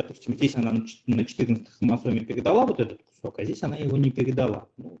 допустим, здесь она на 14 хромосоме передала вот этот кусок, а здесь она его не передала,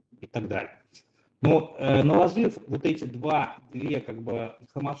 ну, и так далее. Но наложив вот эти две как бы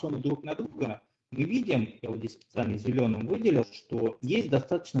хромосомы друг на друга, мы видим, я вот здесь специально зеленым выделил, что есть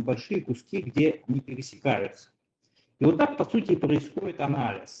достаточно большие куски, где не пересекаются. И вот так, по сути, происходит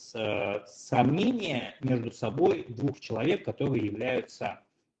анализ, сравнение между собой двух человек, которые являются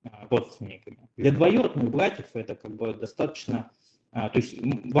родственниками. Для двоюродных братьев это как бы достаточно, то есть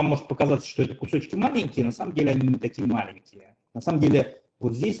вам может показаться, что это кусочки маленькие, на самом деле они не такие маленькие. На самом деле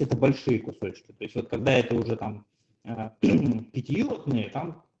вот здесь это большие кусочки. То есть вот когда это уже там пятиюродные,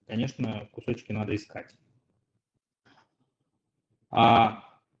 там, конечно, кусочки надо искать.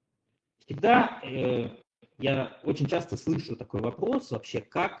 Всегда я очень часто слышу такой вопрос вообще,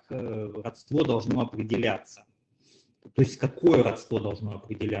 как родство должно определяться. То есть какое родство должно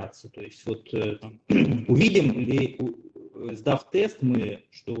определяться. То есть вот увидим ли, сдав тест,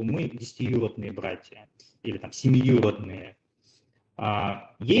 что мы десятиюродные братья или там семиюродные.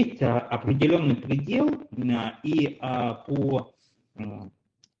 Есть определенный предел, и по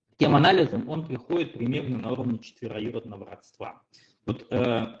тем анализам он приходит примерно на уровне четвероюродного родства. Вот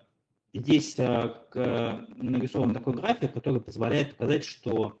здесь нарисован такой график, который позволяет показать,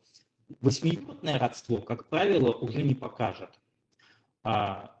 что восьмиюродное родство, как правило, уже не покажет.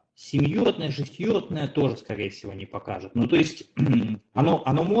 Семиюродное, шестиюродное тоже, скорее всего, не покажет. Ну, то есть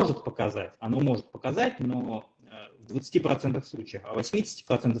оно может показать, но в 20% случаев, а в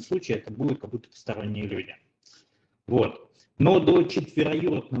 80% случаев это будут как будто посторонние люди. Вот. Но до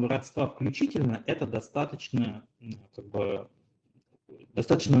четвероюродного родства включительно это достаточно,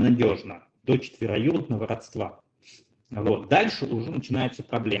 достаточно надежно, до четвероюродного родства. Вот. Дальше уже начинаются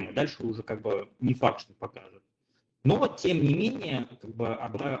проблемы, дальше уже как бы не факт, что покажет. Но, тем не менее, как бы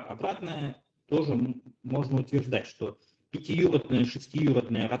обратное тоже можно утверждать, что пятиюродное,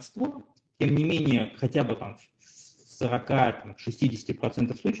 шестиюродное родство, тем не менее, хотя бы там в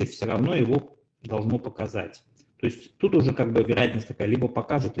 40-60% случаев все равно его должно показать. То есть тут уже как бы вероятность такая, либо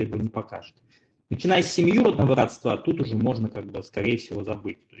покажет, либо не покажет. Начиная с семиюродного родства, тут уже можно как бы, скорее всего,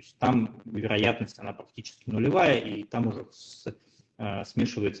 забыть. То есть там вероятность, она практически нулевая, и там уже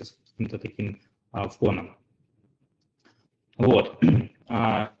смешивается с каким-то таким фоном. Вот.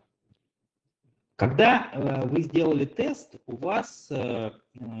 Когда вы сделали тест, у вас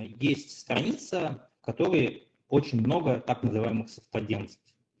есть страница, в которой очень много так называемых совпаденций.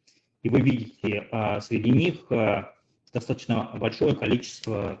 И вы видите среди них достаточно большое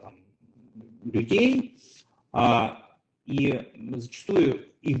количество людей, и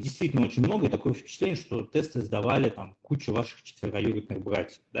зачастую их действительно очень много, и такое впечатление, что тесты сдавали кучу ваших четвероюродных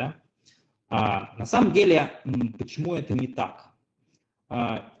братьев. Да? На самом деле, почему это не так?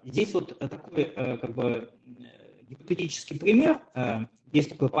 Здесь вот такой как бы гипотетический пример. Есть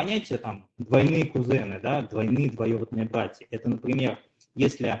такое понятие, двойные кузены, да, двойные двоюродные братья. Это, например,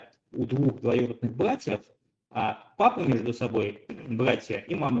 если у двух двоюродных братьев папы между собой братья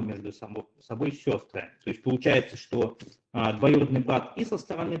и мамы между собой сестры. То есть получается, что двоюродный брат и со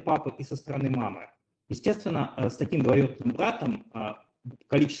стороны папы, и со стороны мамы. Естественно, с таким двоюродным братом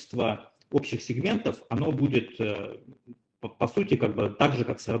количество общих сегментов, оно будет, по сути, как бы так же,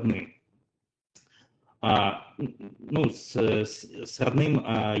 как с родным. С родным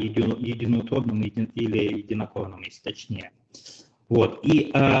единоутробным или единокровным, если точнее. Вот.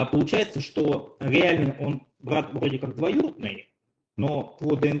 И получается, что реально он брат вроде как двоюродный, но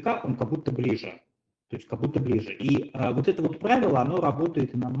по ДНК он как будто ближе. То есть как будто ближе. И вот это вот правило, оно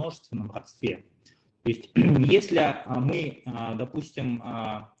работает и на множественном родстве. То есть если мы, допустим,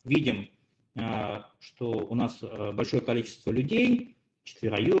 видим, что у нас большое количество людей,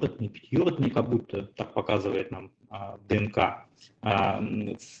 четвероюродные, пятиюродные, как будто так показывает нам ДНК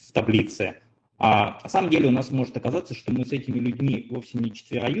в таблице, на самом деле у нас может оказаться, что мы с этими людьми вовсе не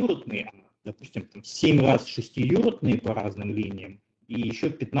четвероюродные, допустим, 7 раз шестиюродные по разным линиям и еще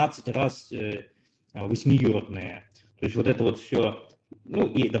 15 раз восьмиюродные. То есть вот это вот все,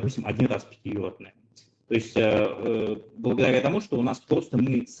 и, допустим, 1 раз пятиюродные. То есть благодаря тому, что у нас просто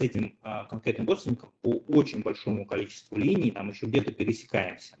мы с этим конкретным родственником по очень большому количеству линий там еще где-то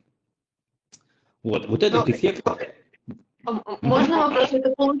пересекаемся. Вот этот эффект. Можно вопрос?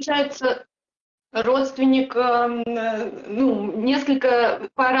 Это получается родственник, несколько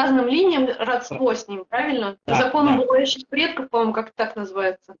по разным линиям родство с ним, правильно? Да, закон да. убывающих предков, по-моему, как так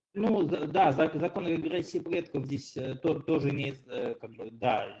называется. Да, закон регрессии предков здесь тоже имеет,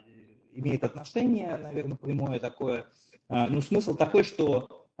 имеет отношение, наверное, прямое такое. Смысл такой,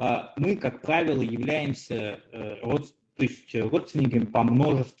 что мы, как правило, являемся родственниками по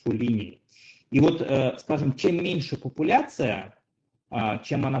множеству линий. И вот, скажем, чем меньше популяция,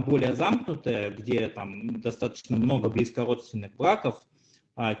 чем она более замкнутая, где там достаточно много близкородственных браков,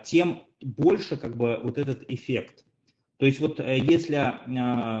 тем больше как бы вот этот эффект. То есть вот если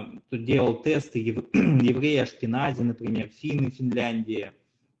делал тесты евреи, ашкенази, например, финны, Финляндия,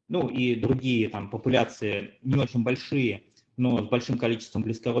 ну и другие там популяции не очень большие, но с большим количеством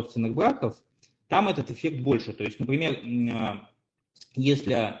близкородственных браков, там этот эффект больше. То есть, например,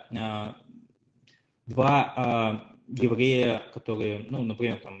 если два еврея, которые, ну,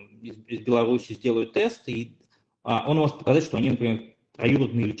 например, там, из Беларуси сделают тест, и он может показать, что они, например,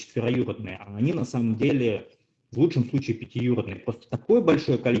 троюродные или четвероюродные, а они на самом деле в лучшем случае пятиюродные. Просто такое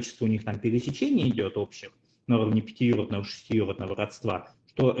большое количество у них там пересечений идет общих на уровне пятиюродного, шестиюродного родства,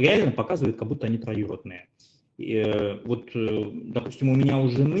 что реально показывает, как будто они троюродные. И, вот, допустим, у меня у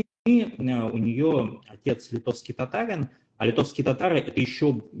жены, у нее отец литовский татарин, а литовские татары это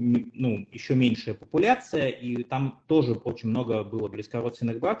еще, ну, еще меньшая популяция, и там тоже очень много было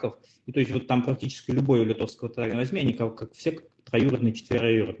близкородственных браков. И то есть вот там практически любой у литовского татарина возьми, они как все троюродные,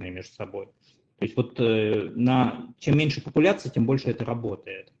 четвероюродные между собой. То есть вот чем меньше популяция, тем больше это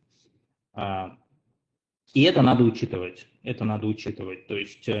работает. И это надо учитывать. Это надо учитывать. То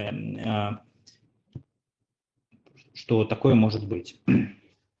есть что такое может быть.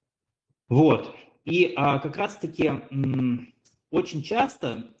 Вот. И как раз-таки очень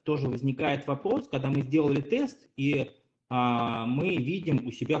часто тоже возникает вопрос, когда мы сделали тест, и мы видим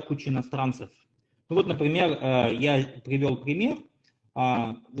у себя кучу иностранцев. Ну вот, например, я привел пример.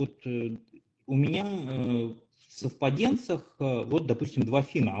 Вот у меня в совпаденцах, вот, допустим, 2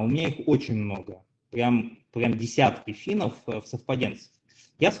 финна, а у меня их очень много. Прям десятки финнов в совпаденцах.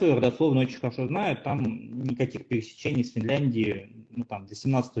 Я свою родословную очень хорошо знаю, там никаких пересечений с Финляндией, ну, там, до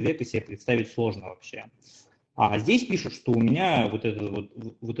 17 века себе представить сложно вообще. А здесь пишут, что у меня вот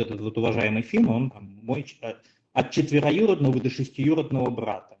этот уважаемый финн, он там, мой от четвероюродного до шестиюродного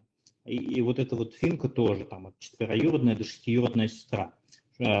брата. И вот эта вот финка тоже там от четвероюродная до шестиюродная сестра.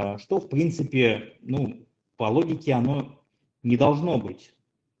 Что, в принципе, ну, по логике оно не должно быть.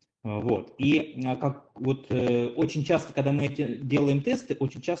 Вот. И как вот очень часто, когда мы делаем тесты,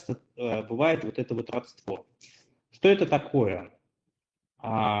 очень часто бывает вот это вот родство. Что это такое?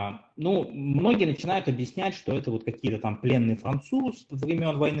 Ну, многие начинают объяснять, что это вот какие-то там пленный француз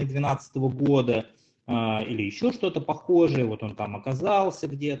времен войны 12 года или еще что-то похожее. Вот он там оказался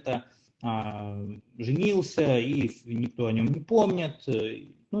где-то, женился, и никто о нем не помнит.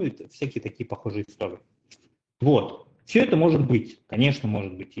 Ну, и всякие такие похожие истории. Вот. Все это может быть, конечно,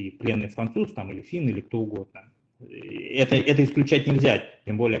 может быть и пленный француз, там, или финн, или кто угодно. Это исключать нельзя,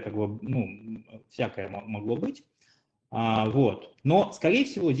 тем более, как бы, ну, всякое могло быть. Вот. Но, скорее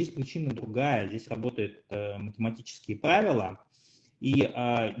всего, здесь причина другая. Здесь работают математические правила, и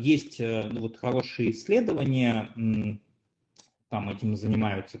есть вот хорошие исследования, там этим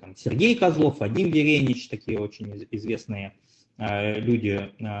занимаются там, Сергей Козлов, Вадим Веренич, такие очень известные люди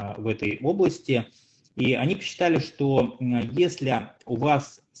в этой области. И они посчитали, что если у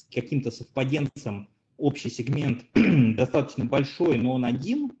вас с каким-то совпаденцем общий сегмент достаточно большой, но он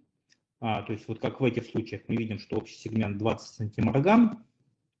один, то есть вот как в этих случаях мы видим, что общий сегмент 20 сантиморган,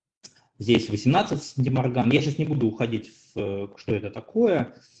 здесь 18 сантиморган. Я сейчас не буду уходить в что это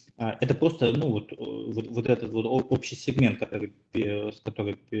такое. Это просто ну, вот этот вот общий сегмент, с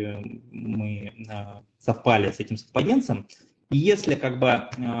которым мы совпали с этим совпаденцем. И если как бы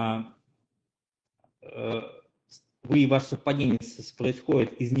вы и ваш совпаденец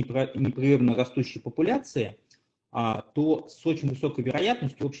происходит из непрерывно растущей популяции, то с очень высокой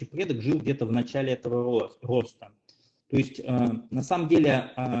вероятностью общий предок жил где-то в начале этого роста. То есть на самом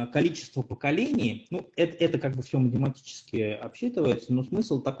деле количество поколений, ну это как бы все математически обсчитывается, но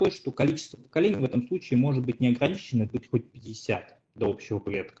смысл такой, что количество поколений в этом случае может быть неограничено, быть хоть 50 до общего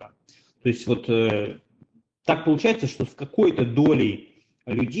предка. То есть вот так получается, что с какой-то долей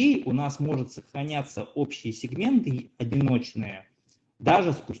людей у нас может сохраняться общие сегменты одиночные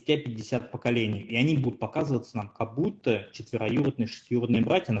даже спустя 50 поколений. И они будут показываться нам как будто четвероюродные, шестиюродные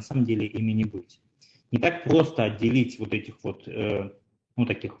братья, на самом деле ими не быть. Не так просто отделить вот этих вот ну,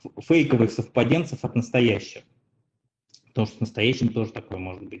 таких фейковых совпаденцев от настоящих. Потому что с настоящим тоже такое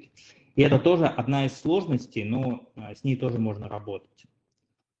может быть. И это тоже одна из сложностей, но с ней тоже можно работать.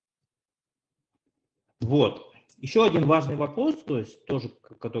 Вот. Еще один важный вопрос, то есть тоже,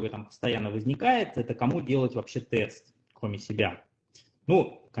 который там постоянно возникает, это кому делать вообще тест, кроме себя.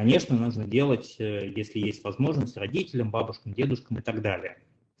 Ну, конечно, нужно делать, если есть возможность, родителям, бабушкам, дедушкам и так далее.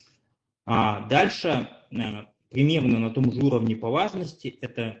 А дальше, примерно на том же уровне по важности,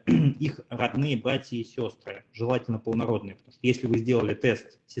 это их родные братья и сестры, желательно полнородные. Потому что если вы сделали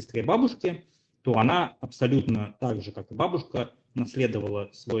тест сестре бабушки, то она абсолютно так же, как и бабушка,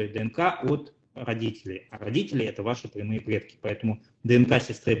 наследовала свой ДНК от родителей. А родители – это ваши прямые предки. Поэтому ДНК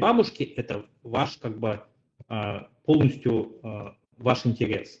сестры и бабушки – это ваш как бы полностью ваш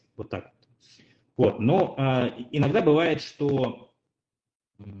интерес. Вот так. Вот. Но иногда бывает, что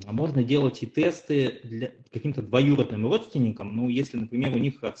можно делать и тесты для каким-то двоюродным родственникам, ну, если, например, у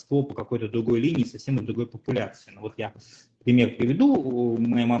них родство по какой-то другой линии, совсем из другой популяции. Ну, вот я пример приведу. У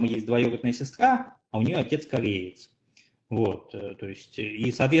моей мамы есть двоюродная сестра, а у нее отец кореец. Вот, то есть,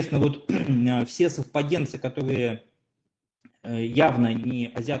 и, соответственно, вот все совпаденцы, которые явно не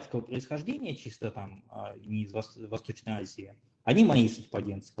азиатского происхождения, чисто там, не из Восточной Азии, они мои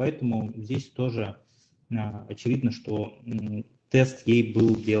совпаденцы. Поэтому здесь тоже очевидно, что тест ей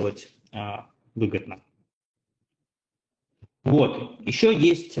был делать выгодно. Вот. Еще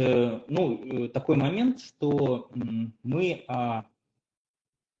есть такой момент, что мы,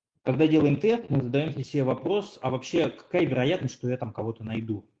 когда делаем тест, мы задаем себе вопрос, а вообще какая вероятность, что я там кого-то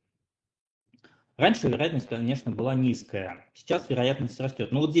найду? Раньше вероятность, конечно, была низкая, сейчас вероятность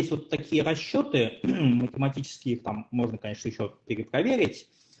растет. Но вот здесь вот такие расчеты, математические, их там можно, конечно, еще перепроверить,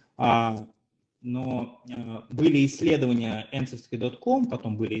 но были исследования ncestry.com,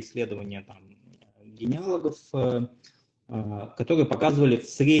 потом были исследования там, генеалогов, которые показывали в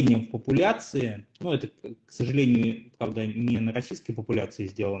среднем в популяции, ну это, к сожалению, правда, не на российской популяции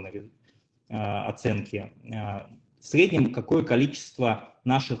сделаны оценки, в среднем какое количество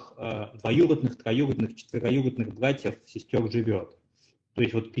наших двоюродных, троюродных, четвероюродных братьев, сестер живет. То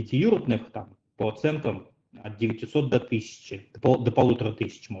есть вот пятиюродных там по оценкам от 900 до 1000, до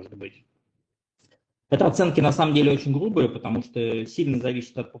 1500, может быть. Это оценки на самом деле очень грубые, потому что сильно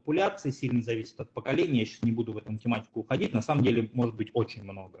зависит от популяции, сильно зависит от поколения. Я сейчас не буду в эту тематику уходить. На самом деле может быть очень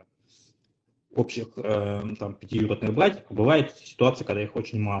много общих там, пятиюродных братьев. Бывает ситуация, когда их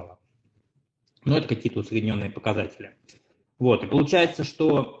очень мало. Но это какие-то усредненные показатели. Вот, и получается,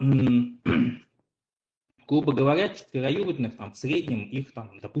 что, грубо говоря, четвероюродных там, в среднем их,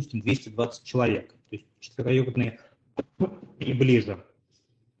 там, допустим, 220 человек. То есть четвероюродные и ближе.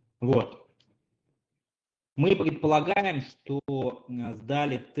 Вот. Мы предполагаем, что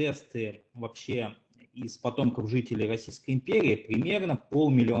сдали тесты вообще из потомков жителей Российской империи примерно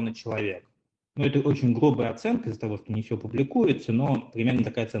 500 000 человек. Ну, это очень грубая оценка из-за того, что не все публикуется, но примерно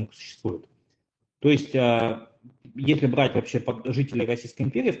такая оценка существует. То есть, если брать вообще жителей Российской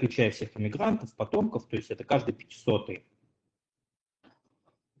империи, включая всех иммигрантов, потомков, то есть это каждый 500-й.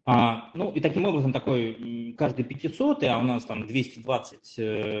 Ну и таким образом такой каждый 500-й, а у нас там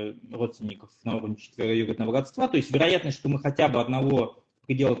 220 родственников на уровне четвероюродного родства, то есть вероятность, что мы хотя бы одного в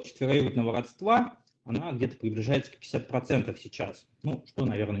пределах четвероюродного родства, она где-то приближается к 50% сейчас, ну что,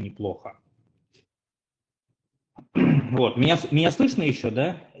 наверное, неплохо. Вот, меня слышно еще,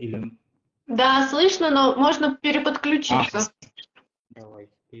 да? Или... Да, слышно, но можно переподключиться.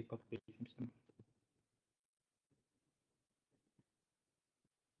 Давайте переподключимся.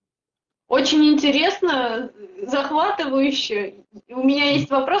 Очень интересно, захватывающе. У меня есть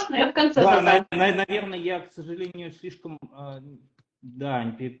вопрос, но я в конце задам. Наверное, я, к сожалению, слишком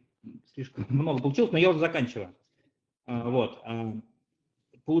много получилось, но я уже заканчиваю. Вот.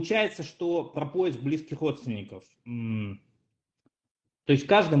 Получается, что про поиск близких родственников. То есть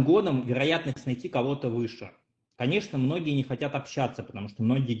каждым годом вероятность найти кого-то выше. Конечно, многие не хотят общаться, потому что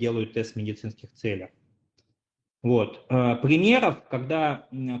многие делают тест в медицинских целях. Вот. Примеров, когда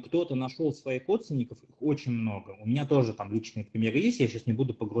кто-то нашел своих родственников, их очень много. У меня тоже там личные примеры есть, я сейчас не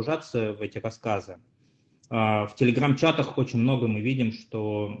буду погружаться в эти рассказы. В телеграм-чатах очень много мы видим,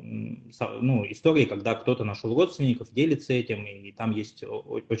 что истории, когда кто-то нашел родственников, делится этим, и там есть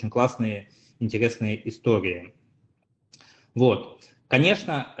очень классные, интересные истории. Вот.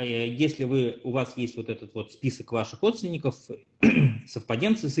 Конечно, если у вас есть вот этот вот список ваших родственников,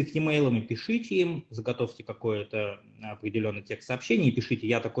 совпаденцы с их e-mail'ами, пишите им, заготовьте какой-то определенный текст сообщения и пишите: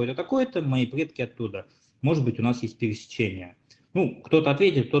 я такой-то, такой-то, мои предки оттуда. Может быть, у нас есть пересечение. Ну, кто-то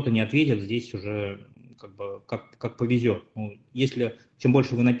ответит, кто-то не ответит, здесь уже как повезет. Ну, чем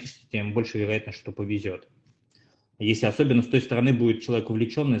больше вы напишете, тем больше вероятность, что повезет. Если особенно с той стороны будет человек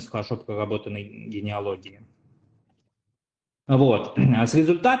увлеченный, с хорошо проработанной генеалогией. Вот. С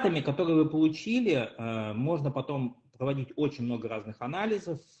результатами, которые вы получили, можно потом проводить очень много разных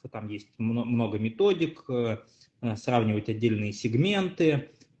анализов, там есть много методик, сравнивать отдельные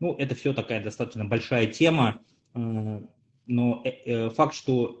сегменты. Ну, это все такая достаточно большая тема, но факт,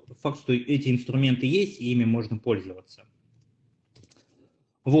 что эти инструменты есть, и ими можно пользоваться.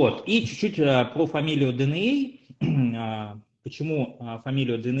 Вот. И чуть-чуть про фамилию ДНК. Почему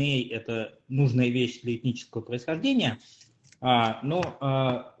фамилия ДНК – это нужная вещь для этнического происхождения?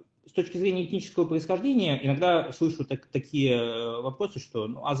 Но с точки зрения этнического происхождения иногда слышу такие вопросы, что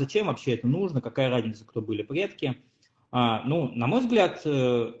а зачем вообще это нужно, какая разница, кто были предки. На мой взгляд,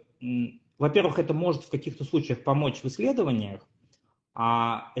 во-первых, это может в каких-то случаях помочь в исследованиях,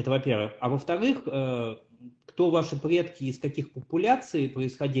 это во-первых. А во-вторых, кто ваши предки, из каких популяций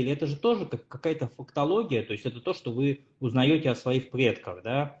происходили, это же тоже какая-то фактология, то есть это то, что вы узнаете о своих предках,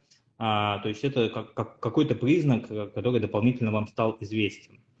 да, то есть это какой-то признак, который дополнительно вам стал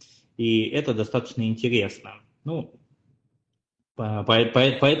известен. И это достаточно интересно. Ну,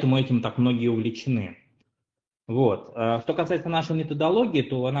 поэтому этим так многие увлечены. Вот. Что касается нашей методологии,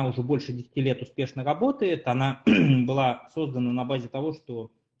 то она уже больше 10 лет успешно работает. Она была создана на базе того,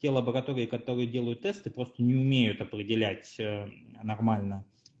 что те лаборатории, которые делают тесты, просто не умеют определять нормально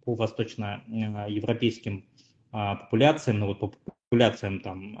по восточноевропейским популяциям, ну вот по популяциям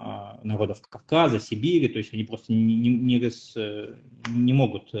там, народов Кавказа, Сибири, то есть они просто не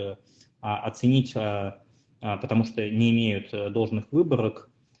могут оценить, потому что не имеют должных выборок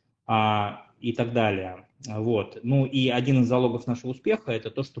и так далее. Вот. Ну и один из залогов нашего успеха –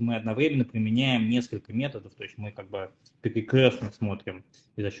 это то, что мы одновременно применяем несколько методов, то есть мы как бы перекрестно смотрим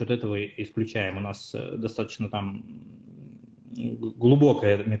и за счет этого исключаем. У нас достаточно там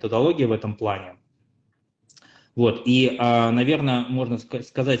глубокая методология в этом плане. Вот. И, наверное, можно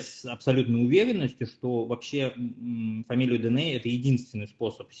сказать с абсолютной уверенностью, что вообще фамилию ДНК – это единственный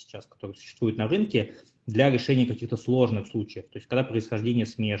способ сейчас, который существует на рынке для решения каких-то сложных случаев. То есть, когда происхождение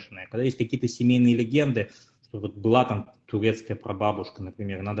смешанное, когда есть какие-то семейные легенды, что вот была там турецкая прабабушка,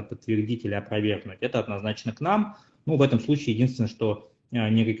 например, надо подтвердить или опровергнуть. Это однозначно к нам. Ну, в этом случае единственное, что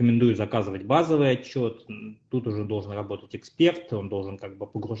не рекомендую заказывать базовый отчет. Тут уже должен работать эксперт, он должен как бы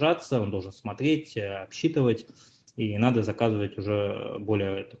погружаться, он должен смотреть, обсчитывать, и надо заказывать уже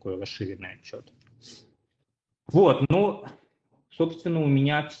более такой расширенный отчет. Вот, ну, собственно, у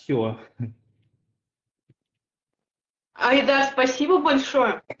меня все. Айдар, спасибо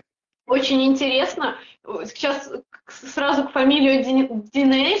большое. Очень интересно. Сейчас сразу к фамилию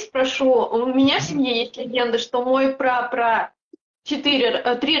ДНК спрошу. У меня в семье есть легенда, что мой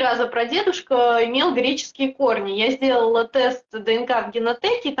три раза прадедушка имел греческие корни. Я сделала тест ДНК в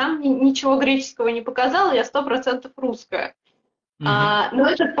ГЕН-ТОКе, там ничего греческого не показало, я 100% русская. Но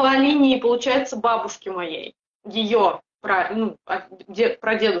это по линии, получается, бабушки моей. Ее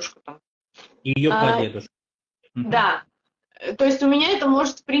прадедушка там. Ее прадедушка. Да. То есть у меня это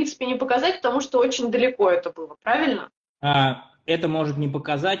может, в принципе, не показать, потому что очень далеко это было, правильно? Это может не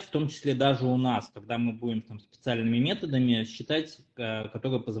показать, в том числе даже у нас, когда мы будем там специальными методами считать,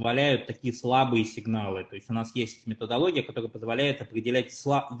 которые позволяют такие слабые сигналы. То есть у нас есть методология, которая позволяет определять,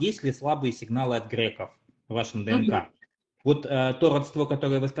 есть ли слабые сигналы от греков в вашем ДНК. Вот то родство,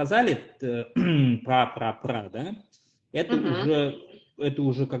 которое вы сказали, да, это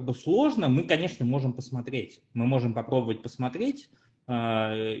уже как бы сложно. Мы, конечно, можем посмотреть. Мы можем попробовать посмотреть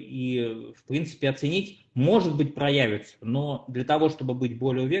и, в принципе, оценить, может быть, проявится. Но для того, чтобы быть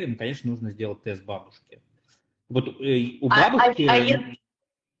более уверенным, конечно, нужно сделать тест бабушки. Вот у бабушки...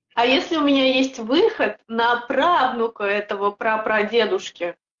 А если у меня есть выход на правнука этого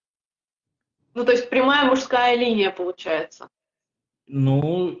прапрадедушки? Ну, то есть прямая мужская линия получается.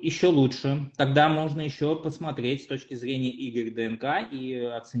 Ну, еще лучше. Тогда можно еще посмотреть с точки зрения Y-ДНК и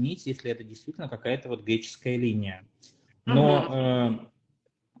оценить, если это действительно какая-то вот греческая линия. Но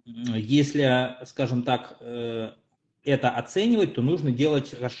если, скажем так, это оценивать, то нужно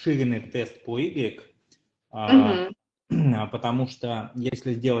делать расширенный тест по Y, потому что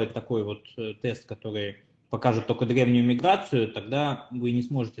если сделать такой вот тест, который покажет только древнюю миграцию, тогда вы не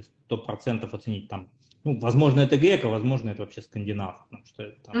сможете 100% оценить там. Ну, возможно, это грек, а возможно, это вообще скандинав. Потому что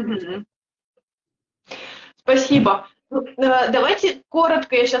это Спасибо. Давайте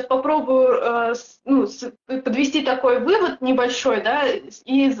коротко, я сейчас попробую подвести такой вывод небольшой, да,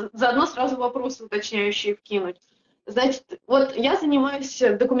 и заодно сразу вопросы уточняющие вкинуть. Значит, вот я занимаюсь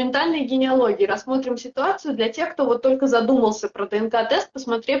документальной генеалогией. Рассмотрим ситуацию для тех, кто вот только задумался про ДНК-тест,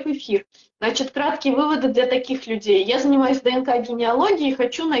 посмотрев эфир. Значит, краткие выводы для таких людей. Я занимаюсь ДНК-генеалогией и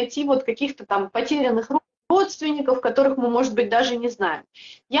хочу найти вот каких-то там потерянных родственников, которых мы, может быть, даже не знаем.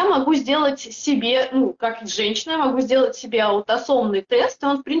 Я могу сделать себе, как женщина, я могу сделать себе аутосомный тест, и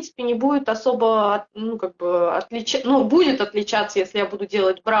он, в принципе, не будет особо, будет отличаться, если я буду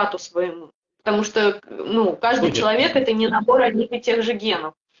делать брату своему. Потому что, каждый человек – это не набор одних и тех же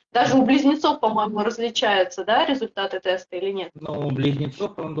генов. Даже у близнецов, по-моему, различаются, да, результаты теста или нет? Но у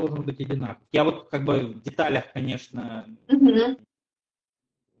близнецов он должен быть одинаков. Я вот как бы в деталях, конечно,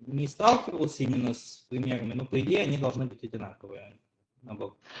 не сталкивался именно с примерами, но по идее они должны быть одинаковые.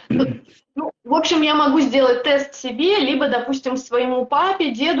 В общем, я могу сделать тест себе, либо, допустим, своему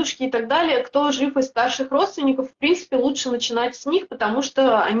папе, дедушке и так далее, кто жив из старших родственников. В принципе, лучше начинать с них, потому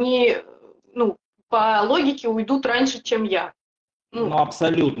что они, по логике, уйдут раньше, чем я. Ну,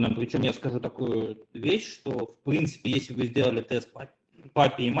 абсолютно. Причем я скажу такую вещь, что, в принципе, если вы сделали тест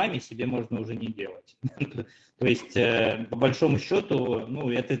папе и маме, себе можно уже не делать. То есть, по большому счету, ну,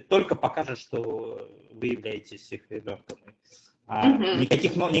 это только покажет, что вы являетесь их ребенком. А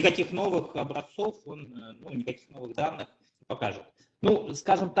никаких новых образцов, никаких новых данных не покажет. Ну,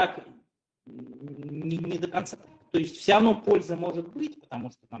 скажем так, не до конца. То есть все равно польза может быть,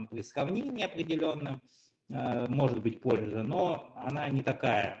 потому что там при сравнении определенном может быть польза, но она не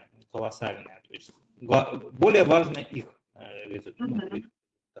такая колоссальная. То есть более важно их результат.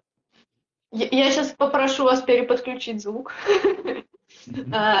 Я сейчас попрошу вас переподключить звук.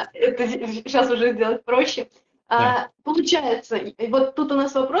 Это сейчас уже сделать проще. Да. Получается, вот тут у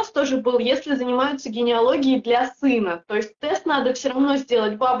нас вопрос тоже был, если занимаются генеалогией для сына, то есть тест надо все равно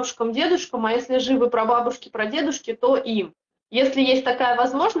сделать бабушкам, дедушкам, а если живы прабабушки, прадедушки, то им. Если есть такая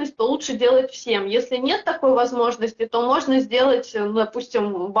возможность, то лучше делать всем. Если нет такой возможности, то можно сделать,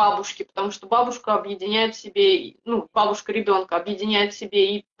 допустим, бабушке, потому что бабушка объединяет в себе, бабушка ребенка объединяет в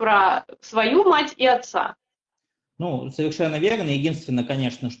себе и про свою мать, и отца. Ну, совершенно верно. Единственное,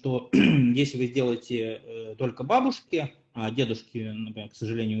 конечно, что если вы сделаете только бабушки, а дедушки, например, к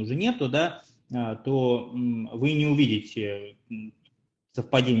сожалению, уже нету, да, то вы не увидите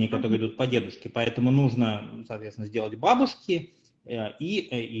совпадения, которые идут по дедушке. Поэтому нужно, соответственно, сделать бабушки и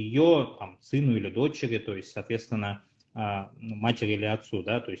ее сыну или дочери, то есть, соответственно, матери или отцу,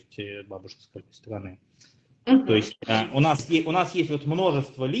 да, то есть бабушка с какой стороны. То есть у нас есть вот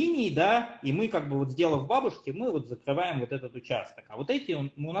множество линий, да, и мы сделав бабушки, мы закрываем вот этот участок. А вот эти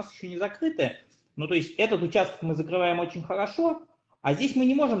у нас еще не закрыты. Ну, то есть этот участок мы закрываем очень хорошо, а здесь мы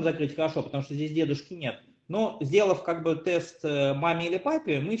не можем закрыть хорошо, потому что здесь дедушки нет. Но сделав тест маме или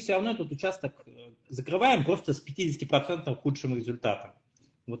папе, мы все равно этот участок закрываем просто с 50% худшим результатом.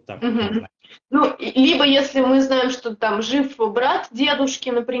 Вот так. Ну, либо если мы знаем, что там жив брат дедушки,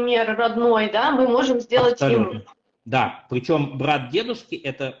 например, родной, да, мы можем сделать ему. Да, причем брат дедушки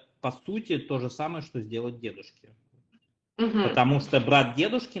это по сути то же самое, что сделать дедушке. Потому что брат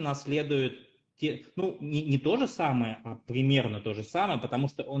дедушки наследует, не то же самое, а примерно то же самое, потому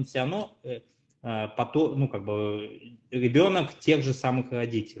что он все равно ребенок тех же самых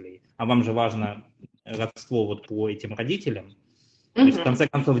родителей. А вам же важно родство по этим родителям. То есть, в конце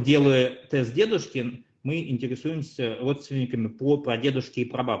концов, делая тест дедушки, мы интересуемся родственниками по прадедушке и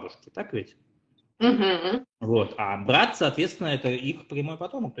прабабушке, так ведь? Вот. А брат, соответственно, это их прямой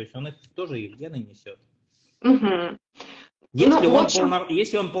потомок, то есть он тоже их гены несет.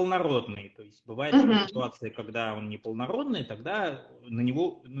 Если он полнородный, то есть бывает ситуация, когда он неполнородный, тогда на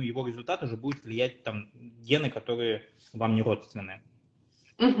него, его результат уже будет влиять гены, которые вам не родственны.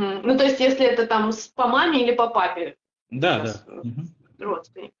 Ну, то есть, если это по маме или по папе. Да.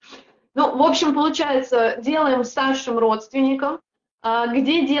 Родственник. Ну, в общем, получается, делаем старшим родственникам.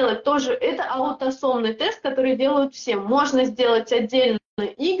 Где делать тоже, это аутосомный тест, который делают все. Можно сделать отдельно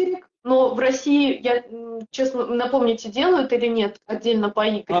Y, но в России, я честно, напомните, делают или нет отдельно по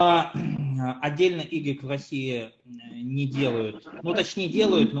Y? Отдельно Y в России не делают. Ну, точнее,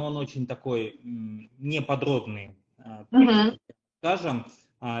 делают, но он очень такой неподробный, скажем.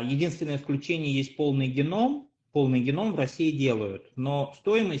 Единственное исключение есть полный геном. Полный геном в России делают, но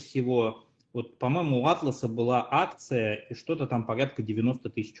стоимость его, по-моему, у Атласа была акция, и что-то там порядка 90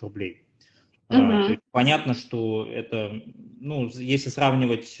 тысяч рублей. То есть понятно, что это, если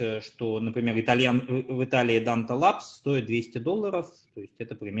сравнивать, что, например, в Италии Danta Labs стоит $200, то есть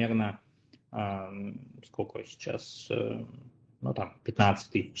это примерно, сколько сейчас,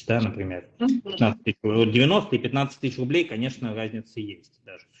 15 тысяч, да, например. 15 тысяч, 90 и 15 тысяч рублей, конечно, разница есть,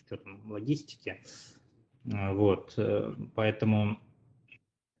 даже с учетом логистики. Вот, поэтому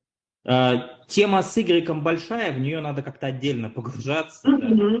тема с Y большая, в нее надо как-то отдельно погружаться.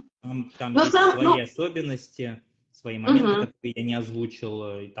 Да. Там есть свои особенности, свои моменты, которые я не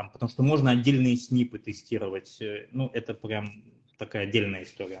озвучил, потому что можно отдельные СНИПы тестировать. Это прям такая отдельная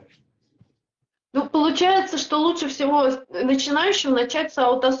история. Ну, получается, что лучше всего начинающим начать с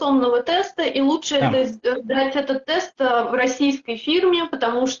аутосомного теста, и лучше дать этот тест в российской фирме,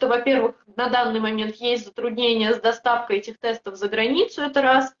 потому что, во-первых, на данный момент есть затруднения с доставкой этих тестов за границу, это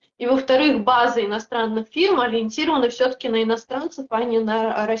раз, и, во-вторых, база иностранных фирм ориентирована все-таки на иностранцев, а не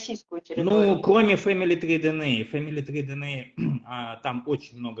на российскую территорию. Ну, кроме Family Tree DNA. Family Tree DNA, там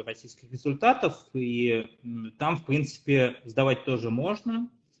очень много российских результатов, и там, в принципе, сдавать тоже можно.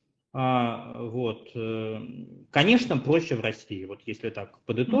 Конечно, проще в России, если так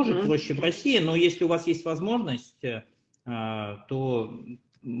подытожить, проще в России, но если у вас есть возможность, то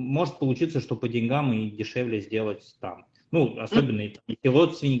может получиться, что по деньгам и дешевле сделать там. Особенно если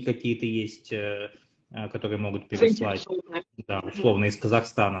родственники какие-то есть, которые могут переслать, да, условно, из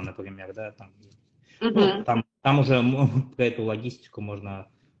Казахстана, например, да, там, ну, там уже про эту логистику можно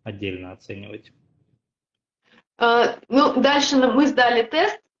отдельно оценивать. Ну, дальше мы сдали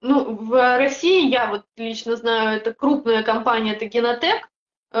тест. Ну, в России, я вот лично знаю, это крупная компания, это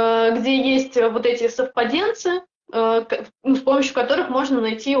ГЕН-ТОК, где есть вот эти совпаденцы, с помощью которых можно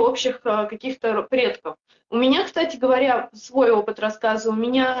найти общих каких-то предков. У меня, кстати говоря, свой опыт рассказываю. У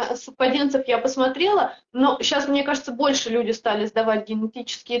меня совпаденцев я посмотрела, но сейчас, мне кажется, больше люди стали сдавать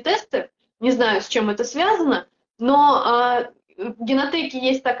генетические тесты. Не знаю, с чем это связано, но в генотеке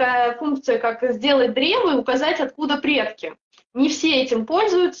есть такая функция, как сделать древо и указать, откуда предки. Не все этим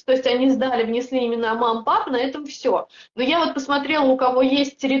пользуются, то есть они сдали, внесли имена мам, пап, на этом все. Но я вот посмотрела, у кого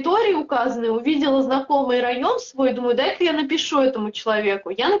есть территории указанные, увидела знакомый район свой, думаю, дай-ка я напишу этому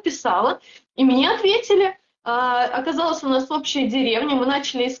человеку. Я написала, и мне ответили. Оказалось, у нас общая деревня, мы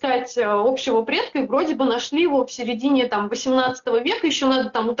начали искать общего предка, и вроде бы нашли его в середине там 18 века, еще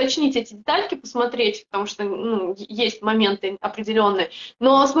надо там уточнить эти детальки, посмотреть, потому что есть моменты определенные.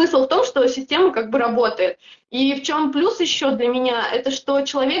 Но смысл в том, что система как бы работает. И в чем плюс еще для меня, это что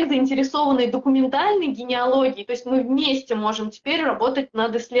человек, заинтересованный документальной генеалогией, то есть мы вместе можем теперь работать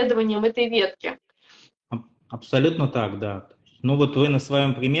над исследованием этой ветки. Абсолютно так, да. Ну вот вы на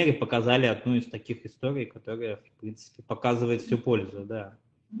своем примере показали одну из таких историй, которая, в принципе, показывает всю пользу, да.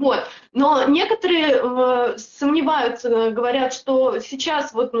 Вот, но некоторые сомневаются, говорят, что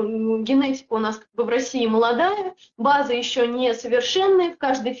сейчас вот генетика у нас как бы в России молодая, база еще не совершенная, в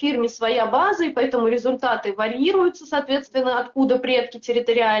каждой фирме своя база, и поэтому результаты варьируются, соответственно, откуда предки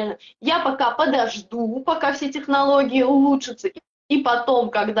территориально. Я пока подожду, пока все технологии улучшатся, и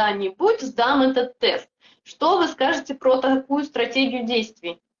потом когда-нибудь сдам этот тест. Что вы скажете про такую стратегию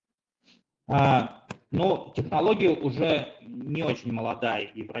действий? Ну, технология уже не очень молодая,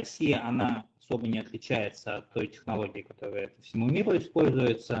 и в России она особо не отличается от той технологии, которая по всему миру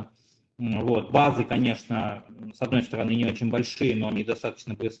используется. Вот. Базы, конечно, с одной стороны, не очень большие, но они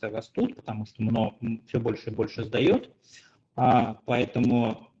достаточно быстро растут, потому что все больше и больше сдает.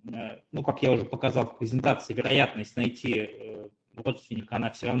 Поэтому, ну, как я уже показал в презентации, вероятность найти родственника, она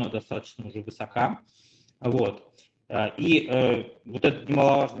все равно достаточно уже высока. Вот. И вот этот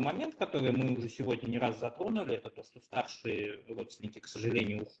немаловажный момент, который мы уже сегодня не раз затронули, это то, что старшие родственники, к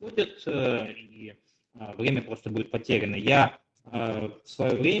сожалению, уходят, и время просто будет потеряно. Я в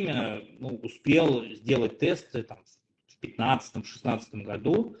свое время успел сделать тесты там, в 2015-2016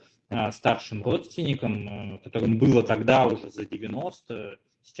 году старшим родственникам, которым было тогда уже за 90,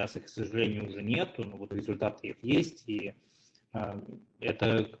 сейчас их, к сожалению, уже нет, но вот результаты их есть, и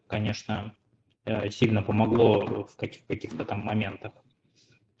это, конечно, сильно помогло в каких-то там моментах.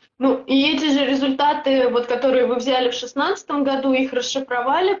 Ну, и эти же результаты, вот, которые вы взяли в 2016 году, их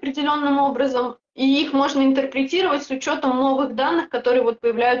расшифровали определенным образом, и их можно интерпретировать с учетом новых данных, которые вот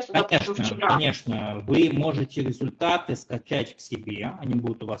появляются, допустим, вчера. Конечно, вы можете результаты скачать к себе, они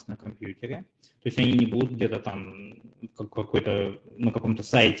будут у вас на компьютере, то есть они не будут где-то там на каком-то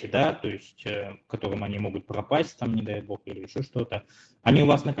сайте, да, то есть к которым они могут пропасть, там, не дай бог, или еще что-то. Они у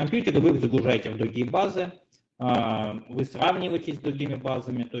вас на компьютере, вы их загружаете в другие базы, вы сравниваетесь с другими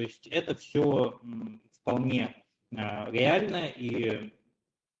базами, то есть это все вполне реально и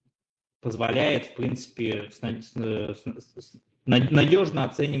позволяет, в принципе, надежно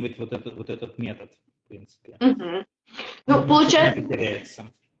оценивать вот этот метод, в принципе. Угу. Ну,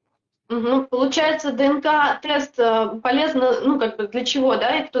 получается, ДНК-тест полезно, ну, как бы для чего,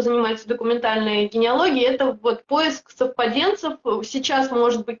 да, и кто занимается документальной генеалогией, это вот поиск совпаденцев. Сейчас,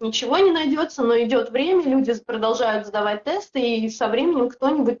 может быть, ничего не найдется, но идет время, люди продолжают задавать тесты, и со временем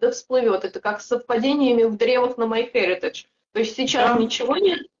кто-нибудь да всплывет. Это как с совпадениями в древах на MyHeritage. То есть сейчас ничего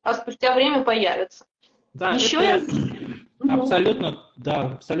нет, а спустя время появится. Да, это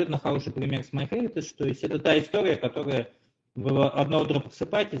абсолютно хороший пример с MyHeritage, то есть это та история, которая вы одно утро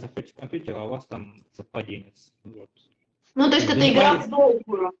просыпаетесь, заходите в компьютер, а у вас там совпаденец. Вот. Ну, то есть это игра в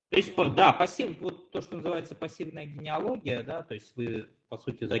долгую. То есть, да, вот то, что называется пассивная генеалогия, да, то есть вы, по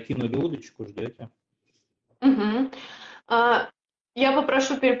сути, закинули удочку, ждете. Угу. Я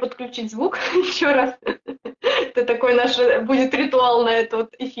попрошу переподключить звук еще раз. Это такой наш будет ритуал на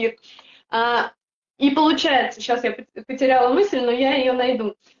этот эфир. И получается, сейчас я потеряла мысль, но я ее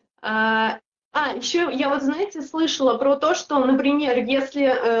найду. Еще я вот, знаете, слышала про то, что, например,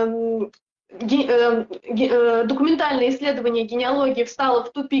 если документальное исследование генеалогии встало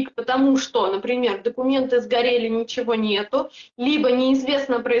в тупик, потому что, например, документы сгорели, ничего нету, либо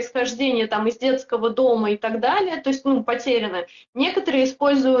неизвестно происхождение там из детского дома и так далее, то есть, ну, потеряно. Некоторые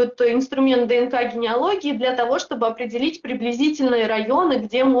используют инструмент ДНК-генеалогии для того, чтобы определить приблизительные районы,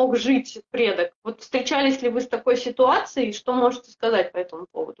 где мог жить предок. Вот встречались ли вы с такой ситуацией? Что можете сказать по этому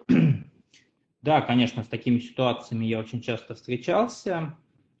поводу? Да, конечно, с такими ситуациями я очень часто встречался,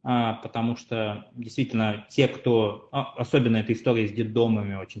 потому что действительно те, кто, особенно эта история с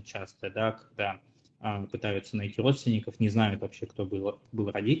детдомами очень часто, да, когда пытаются найти родственников, не знают вообще, кто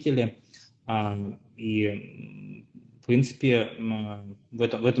был родители, и в принципе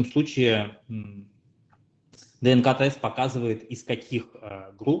в этом случае ДНК-тест показывает, из каких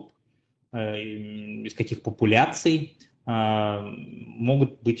групп, из каких популяций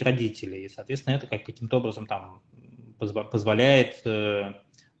могут быть родители. И, соответственно, это каким-то образом там позволяет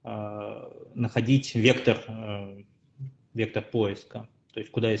находить вектор поиска, то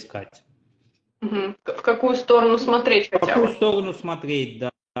есть куда искать. В какую сторону смотреть В хотя бы? какую сторону смотреть, да.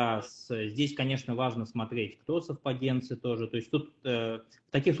 Здесь, конечно, важно смотреть, кто совпаденцы тоже. То есть тут в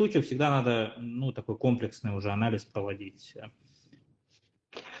таких случаях всегда надо, ну, такой комплексный уже анализ проводить.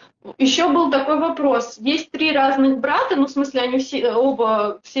 Еще был такой вопрос. Есть 3 разных брата, ну, в смысле, они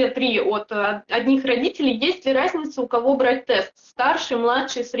все 3 от одних родителей. Есть ли разница, у кого брать тест? Старший,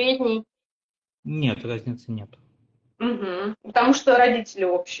 младший, средний? Нет, разницы нет. Угу. Потому что родители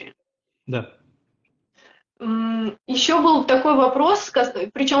общие. Да. Еще был такой вопрос,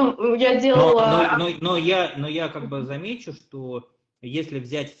 причем я делала... Но я как бы замечу, что если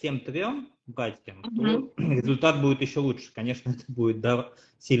взять всем 3 братьям, то результат будет еще лучше. Конечно, это будет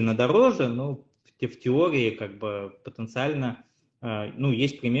сильно дороже, но в теории как бы потенциально, ну,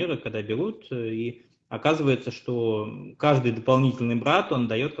 есть примеры, когда берут, и оказывается, что каждый дополнительный брат, он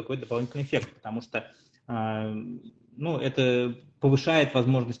дает какой-то дополнительный эффект, потому что, ну, это повышает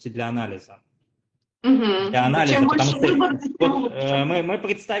возможности для анализа. Для анализа, Чем потому больше что выбор, тем вот, лучше. мы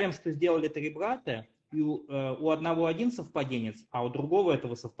представим, что сделали 3 брата, и у одного один совпаденец, а у другого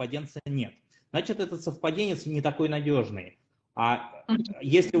этого совпаденца нет. Значит, этот совпаденец не такой надежный. А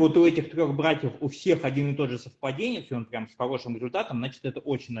если вот у этих 3 братьев у всех один и тот же совпаденец, и он прям с хорошим результатом, значит, это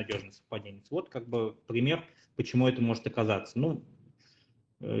очень надежный совпаденец. Вот как бы пример, почему это может оказаться. Ну,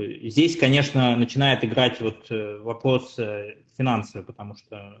 здесь, конечно, начинает играть вот вопрос финансовый, потому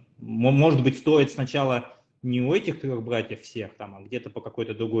что, может быть, стоит сначала не у этих 3 братьев всех, там, а где-то по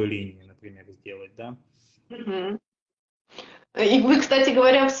какой-то другой линии, например, сделать, да? И вы, кстати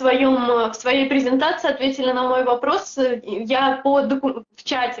говоря, в своей презентации ответили на мой вопрос. Я в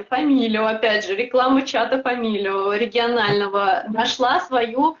чате фамилию, опять же, реклама чата фамилию регионального, нашла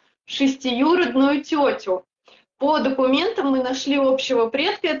свою 6-юродную тетю. По документам мы нашли общего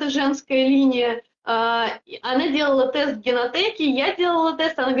предка, это женская линия. Она делала тест в генотеке, я делала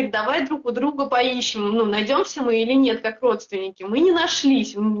тест, она говорит, давай друг у друга поищем, ну, найдемся мы или нет, как родственники. Мы не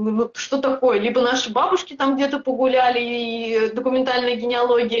нашлись, ну, что такое, либо наши бабушки там где-то погуляли, и документальная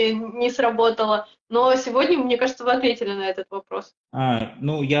генеалогия не сработала. Но сегодня, мне кажется, вы ответили на этот вопрос.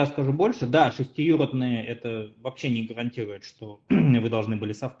 Ну, я скажу больше, да, 6-юродные это вообще не гарантирует, что вы должны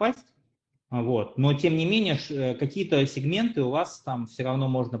были совпасть. Вот. Но, тем не менее, какие-то сегменты у вас там все равно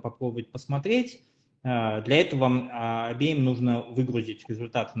можно попробовать посмотреть. Для этого вам обеим нужно выгрузить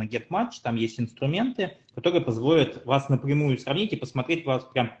результаты на GetMatch. Там есть инструменты, которые позволят вас напрямую сравнить и посмотреть вас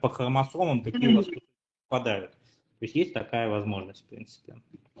прям по хромосомам, какие у вас попадают. То есть есть такая возможность, в принципе.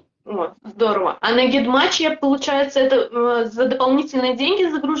 Вот, здорово. А на GetMatch, получается, это за дополнительные деньги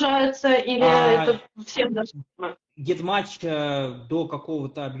загружается или это всем доступно? GetMatch до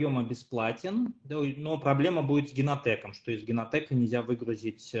какого-то объема бесплатен, но проблема будет с генотеком, что из генотека нельзя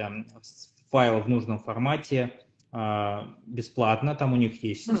выгрузить файл в нужном формате бесплатно, там у них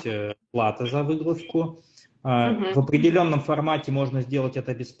есть плата за выгрузку. В определенном формате можно сделать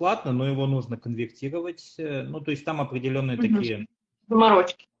это бесплатно, но его нужно конвертировать, ну то есть там определенные такие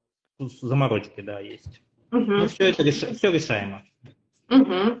заморочки, да, есть. Ну все это все решаемо.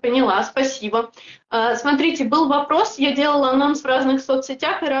 Поняла, спасибо. Смотрите, был вопрос, я делала анонс в разных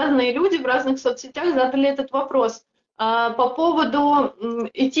соцсетях, и разные люди в разных соцсетях задали этот вопрос. По поводу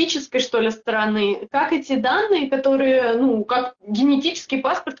этической, что ли, стороны, как эти данные, которые, ну, как генетический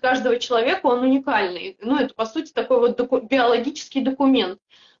паспорт каждого человека, он уникальный. Ну, это, по сути, такой вот биологический документ.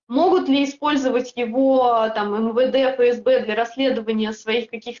 Могут ли использовать его там МВД, ФСБ для расследования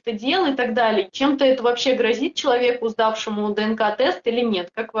своих каких-то дел и так далее? Чем-то это вообще грозит человеку, сдавшему ДНК-тест или нет?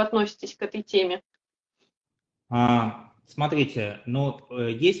 Как вы относитесь к этой теме? Смотрите,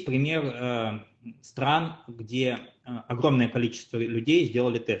 есть пример стран, где огромное количество людей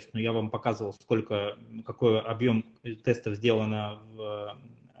сделали тест. Я вам показывал, какой объем тестов сделано в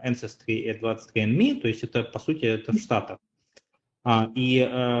Ancestry и 23andMe, то есть это, по сути, это в Штатах.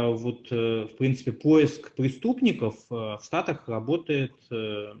 В принципе, поиск преступников в Штатах работает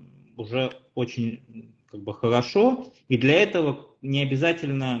уже очень хорошо, и для этого не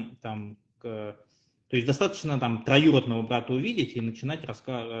обязательно то есть достаточно троюродного брата увидеть и начинать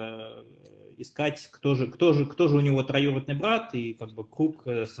искать, кто же у него троюродный брат, и круг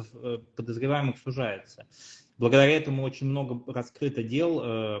подозреваемых сужается. Благодаря этому очень много раскрыто дел,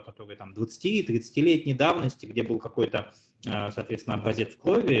 которые 20-30-летней давности, где был какой-то, соответственно, образец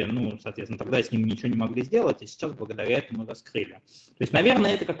крови, соответственно, тогда с ним ничего не могли сделать, и сейчас благодаря этому раскрыли. То есть,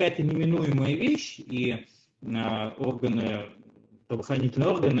 наверное, это какая-то неминуемая вещь, и правоохранительные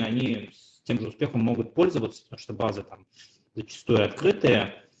органы, они с тем же успехом могут пользоваться, потому что базы зачастую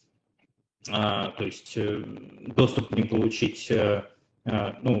открытые, то есть доступ к ним получить,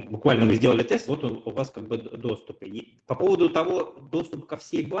 буквально вы сделали тест, вот у вас доступ. И по поводу того, доступ ко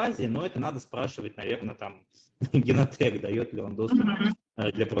всей базе, это надо спрашивать, наверное, ГЕН-ТОК, дает ли он доступ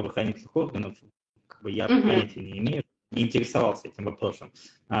для правоохранительных органов, я понятия не имею, не интересовался этим вопросом.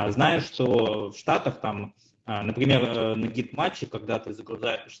 Знаю, что в Штатах например, на гид-матче, когда ты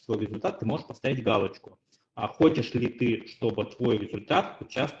загружаешь свой результат, ты можешь поставить галочку. А хочешь ли ты, чтобы твой результат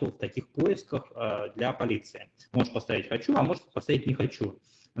участвовал в таких поисках для полиции? Можешь поставить «хочу», а можешь поставить «не хочу».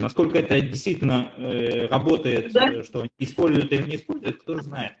 Насколько это действительно работает, Да. что используют или не используют, кто же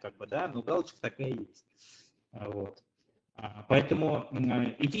знает, но галочка такая есть. Вот. Поэтому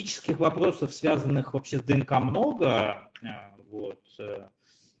этических вопросов, связанных вообще с ДНК, много.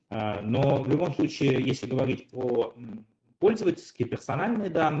 Но в любом случае, если говорить про пользовательские, персональные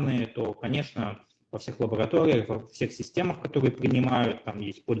данные, то, конечно, во всех лабораториях, во всех системах, которые принимают, там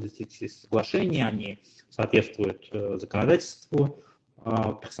есть пользовательские соглашения, они соответствуют законодательству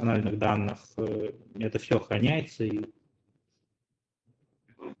персональных данных, это все охраняется.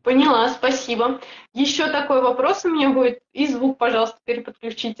 Поняла, спасибо. Еще такой вопрос у меня будет, и звук, пожалуйста,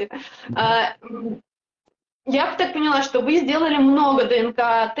 переподключите. Я так поняла, что вы сделали много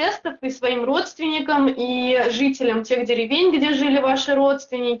ДНК-тестов и своим родственникам, и жителям тех деревень, где жили ваши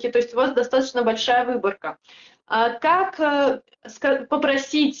родственники, то есть у вас достаточно большая выборка. Как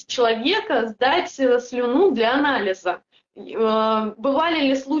попросить человека сдать слюну для анализа? Бывали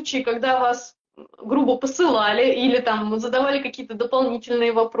ли случаи, когда вас грубо посылали или задавали какие-то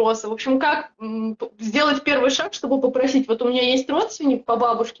дополнительные вопросы? В общем, как сделать первый шаг, чтобы попросить? Вот у меня есть родственник по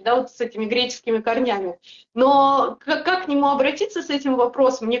бабушке, с этими греческими корнями, но как к нему обратиться с этим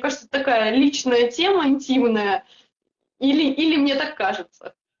вопросом? Мне кажется, такая личная тема, интимная, или мне так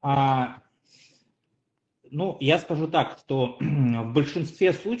кажется? Я скажу так, что в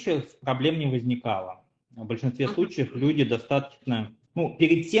большинстве случаев проблем не возникало. В большинстве случаев люди достаточно...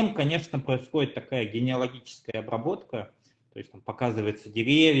 перед тем, конечно, происходит такая генеалогическая обработка, то есть показываются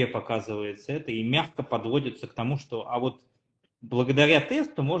деревья, показывается это, и мягко подводится к тому, что благодаря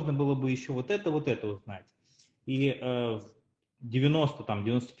тесту можно было бы еще вот это узнать. И в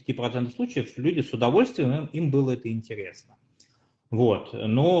 90-95% случаев люди с удовольствием, им было это интересно.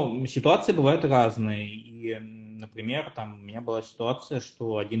 Но ситуации бывают разные. И, например, у меня была ситуация,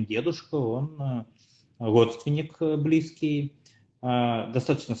 что один дедушка, он родственник близкий,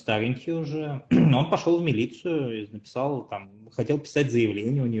 достаточно старенький уже, он пошел в милицию и написал, хотел писать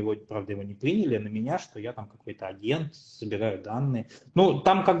заявление, у него, правда, его не приняли, на меня, что я какой-то агент, собираю данные.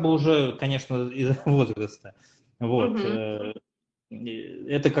 Там уже, конечно, из-за возраста.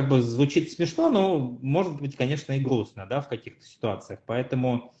 Это звучит смешно, но может быть, конечно, и грустно, в каких-то ситуациях.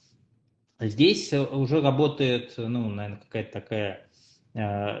 Поэтому здесь уже работает, наверное, какая-то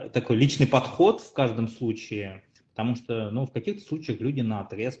такой личный подход в каждом случае, потому что, в каких-то случаях люди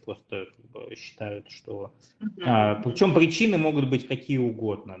наотрез просто считают, что... Причем причины могут быть какие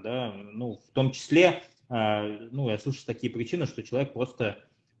угодно, в том числе, я слышу такие причины, что человек просто...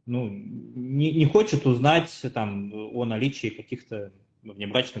 не хочет узнать о наличии каких-то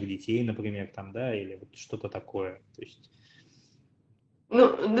внебрачных детей, например, или что-то такое. То есть...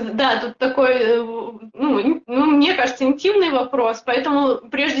 Тут такой, мне кажется, интимный вопрос, поэтому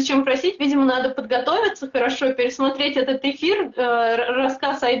прежде чем просить, видимо, надо подготовиться хорошо, пересмотреть этот эфир,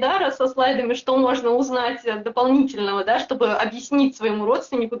 рассказ Айдара со слайдами, что можно узнать дополнительного, чтобы объяснить своему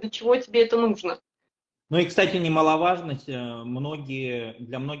родственнику, для чего тебе это нужно. И, кстати, немаловажно,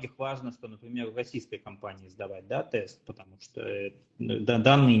 для многих важно, что, например, в российской компании сдавать тест, потому что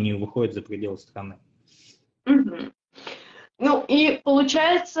данные не выходят за пределы страны. И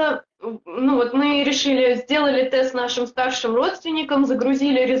получается, ну вот мы решили, сделали тест нашим старшим родственникам,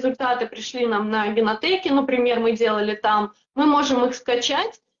 загрузили результаты, пришли нам на генотеке, например, мы делали там, мы можем их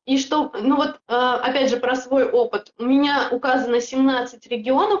скачать, и что, ну вот, опять же, про свой опыт. У меня указано 17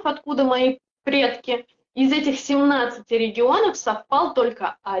 регионов, откуда мои предки. Из этих 17 регионов совпал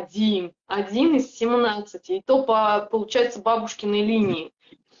только один из 17, и то по, получается, бабушкиной линии.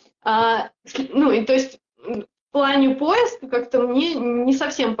 Ну, и то есть в плане поиска как-то мне не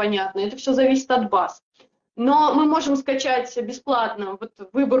совсем понятно, это все зависит от баз. Но мы можем скачать бесплатно вот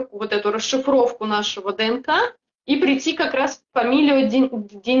выборку, вот эту расшифровку нашего ДНК и прийти как раз в фамилию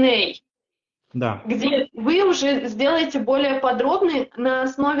DNA, Да. где вы уже сделаете более подробный на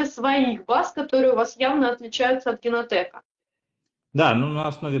основе своих баз, которые у вас явно отличаются от генотека. Да, ну на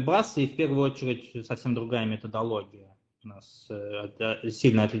основе баз и в первую очередь совсем другая методология. У нас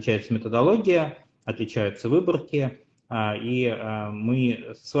сильно отличается методология, отличаются выборки, и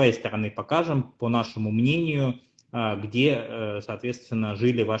мы с своей стороны покажем, по нашему мнению, где, соответственно,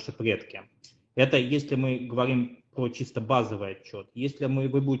 жили ваши предки. Это если мы говорим про чисто базовый отчет. Если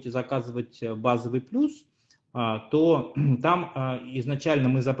вы будете заказывать базовый плюс, то там изначально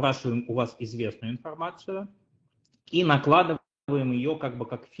мы запрашиваем у вас известную информацию и накладываем ее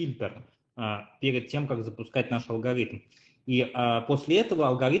как фильтр перед тем, как запускать наш алгоритм. И после этого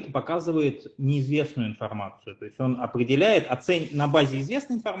алгоритм показывает неизвестную информацию. То есть он определяет, на базе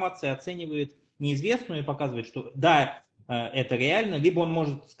известной информации оценивает неизвестную и показывает, что да, это реально, либо он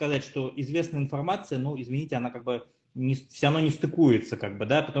может сказать, что известная информация, ну, извините, она все равно не стыкуется,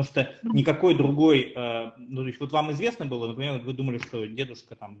 да, потому что никакой другой, ну, то есть вот вам известно было, например, вы думали, что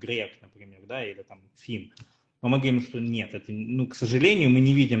дедушка там грек, например, да, или там фин. Но мы говорим, что нет, это, ну, к сожалению, мы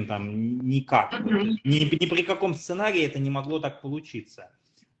не видим там никак. Ни при каком сценарии это не могло так получиться.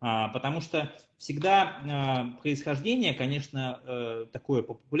 Потому что всегда происхождение, конечно, такое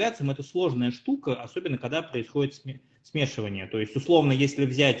по популяциям, это сложная штука, особенно когда происходит смешивание. То есть, условно, если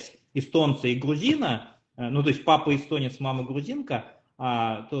взять эстонца и грузина, ну, то есть папа эстонец, мама грузинка,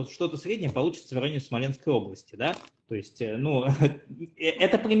 то что-то среднее получится в районе Смоленской области, да? То есть, ну,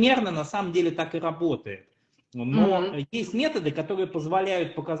 это примерно на самом деле так и работает. Но есть методы, которые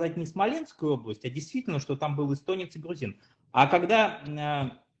позволяют показать не Смоленскую область, а действительно, что там был эстонец и грузин. А когда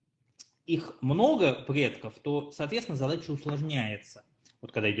их много предков, то, соответственно, задача усложняется,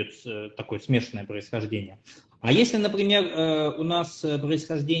 вот когда идет такое смешанное происхождение. А если, например, у нас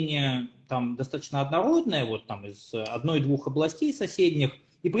происхождение там достаточно однородное, вот там из одной-двух областей соседних,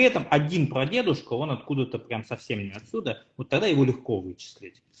 и при этом один прадедушка, он откуда-то прям совсем не отсюда, вот тогда его легко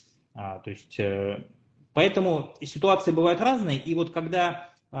вычислить. То есть... Поэтому ситуации бывают разные, и вот когда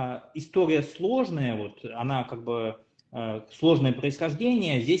история сложная, вот она сложное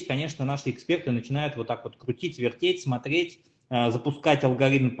происхождение, здесь, конечно, наши эксперты начинают вот так вот крутить, вертеть, смотреть, запускать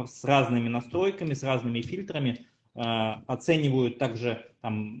алгоритм с разными настройками, с разными фильтрами, оценивают также,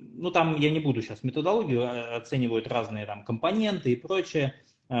 там я не буду сейчас методологию, оценивают разные там компоненты и прочее,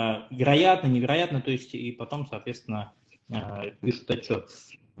 вероятно, невероятно, то есть и потом, соответственно, пишут отчет.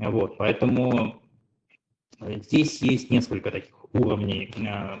 Вот, поэтому... Здесь есть несколько таких уровней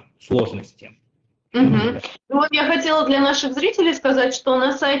сложности. Ну, вот я хотела для наших зрителей сказать, что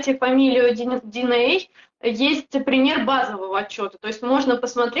на сайте фамилию DNA есть пример базового отчета. То есть можно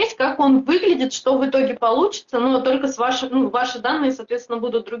посмотреть, как он выглядит, что в итоге получится, но только ваши данные, соответственно,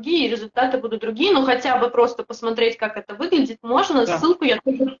 будут другие, результаты будут другие, но хотя бы просто посмотреть, как это выглядит, можно. Да. Ссылку я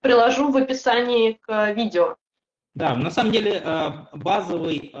тоже приложу в описании к видео. Да, на самом деле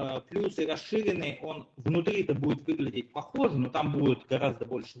базовый плюс и расширенный, он внутри-то будет выглядеть похоже, но там будет гораздо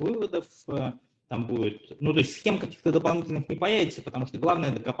больше выводов, там будет, ну то есть схем каких-то дополнительных не появится, потому что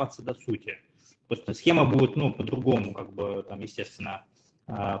главное докопаться до сути. Просто схема будет, ну, по-другому, там, естественно,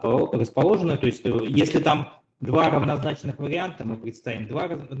 расположена. То есть если там два равнозначных варианта, мы представим два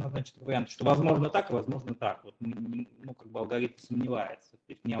равнозначных варианта, что возможно так, а возможно так. Вот, ну, алгоритм сомневается.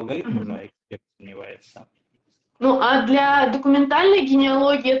 То есть не алгоритм уже, а эксперт сомневается. Ну, а для документальной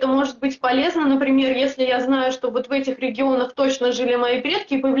генеалогии это может быть полезно, например, если я знаю, что вот в этих регионах точно жили мои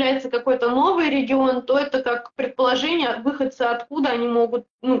предки, и появляется какой-то новый регион, то это как предположение, выходцы откуда они могут,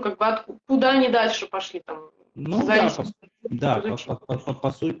 ну, куда они дальше пошли там. Ну, по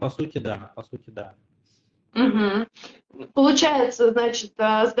сути, да. Угу. Получается, значит,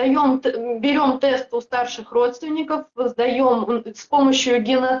 берем тест у старших родственников, сдаем с помощью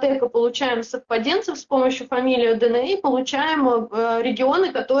генотека, получаем совпаденцев, с помощью фамилии ДНК получаем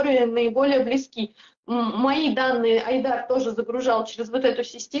регионы, которые наиболее близки. Мои данные Айдар тоже загружал через вот эту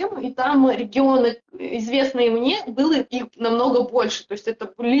систему, и там регионы, известные мне, было их намного больше. То есть это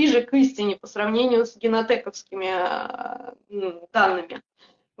ближе к истине по сравнению с генотековскими данными.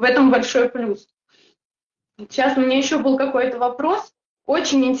 в этом большой плюс. Сейчас у меня еще был какой-то вопрос.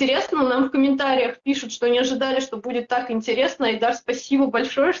 Очень интересно, нам в комментариях пишут, что не ожидали, что будет так интересно. Айдар, спасибо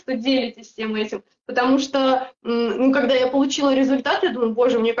большое, что делитесь всем этим. Потому что, ну, когда я получила результат, я думаю,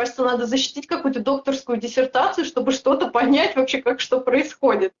 боже, мне кажется, надо защитить какую-то докторскую диссертацию, чтобы что-то понять вообще, как что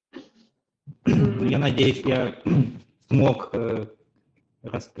происходит. Я надеюсь, я смог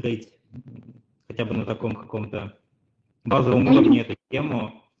раскрыть хотя бы на таком каком-то базовом уровне эту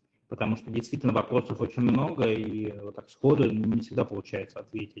тему, потому что действительно вопросов очень много, и вот так сходу не всегда получается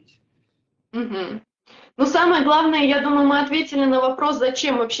ответить. Ну, самое главное, я думаю, мы ответили на вопрос,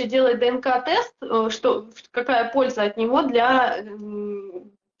 зачем вообще делать ДНК-тест, какая польза от него для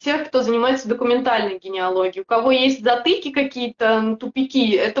тех, кто занимается документальной генеалогией. У кого есть затыки какие-то,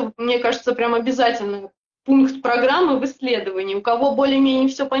 тупики, это, мне кажется, прям обязательно пункт программы в исследовании. У кого более-менее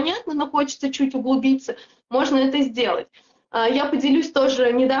все понятно, но хочется чуть углубиться, можно это сделать. Я поделюсь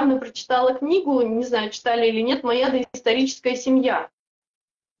тоже, недавно прочитала книгу, не знаю, читали или нет, «Моя доисторическая семья».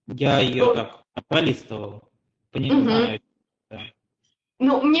 Я ее так пролистывал, понимаю. Да.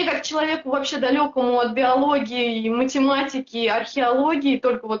 Ну, мне как человеку вообще далекому от биологии, математики, археологии,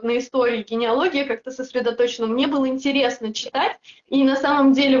 только вот на истории, генеалогии как-то сосредоточена, мне было интересно читать, и на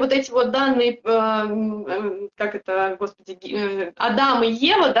самом деле вот эти вот данные, Адам и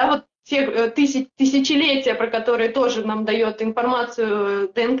Ева, да, вот те тысячелетия, про которые тоже нам дает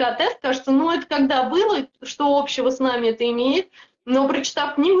информацию ДНК-тест, кажется, ну это когда было, что общего с нами это имеет. Но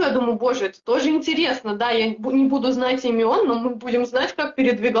прочитав книгу, я думаю, боже, это тоже интересно, да, я не буду знать имен, но мы будем знать, как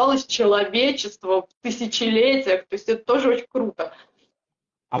передвигалось человечество в тысячелетиях, то есть это тоже очень круто.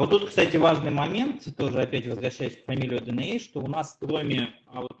 А вот тут, кстати, важный момент, тоже опять возвращаясь к фамилию ДНК, что у нас кроме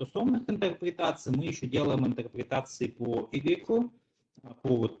аутосомных интерпретаций, мы еще делаем интерпретации по Y,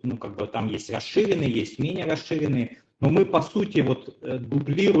 ну, как бы там есть расширенные, есть менее расширенные, но мы, по сути, вот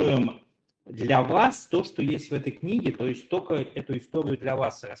дублируем для вас то, что есть в этой книге, то есть только эту историю для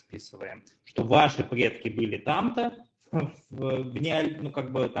вас расписываем, что ваши предки были там-то, ну,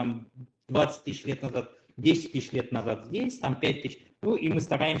 как бы там 20 тысяч лет назад, 10 тысяч лет назад здесь, там 5 тысяч, ну, и мы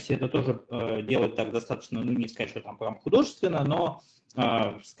стараемся это тоже делать так достаточно, ну, не сказать, что там прям художественно, но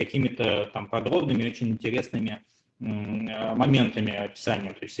с какими-то там подробными, очень интересными моментами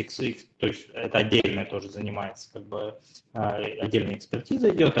описания, то есть это отдельно тоже занимается, как бы отдельная экспертиза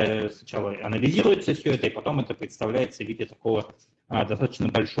идет, сначала анализируется все это, и потом это представляется в виде такого достаточно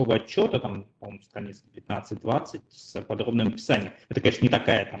большого отчета, там, по-моему, страниц 15-20 с подробным описанием. Это, конечно, не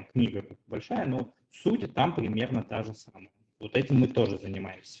такая там книга большая, но суть там примерно та же самая. Вот этим мы тоже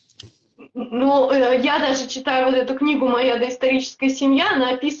занимаемся. Ну, я даже читаю вот эту книгу «Моя доисторическая семья»,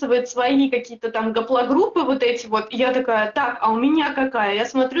 она описывает свои какие-то там гаплогруппы вот эти вот, и я такая, так, а у меня какая? Я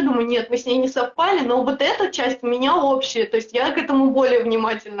смотрю, думаю, нет, мы с ней не совпали, но вот эта часть у меня общая, то есть я к этому более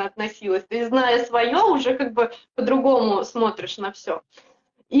внимательно относилась, то есть зная свое, уже как бы по-другому смотришь на все.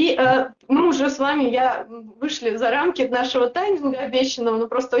 И мы уже с вами, вышли за рамки нашего тайминга обещанного, но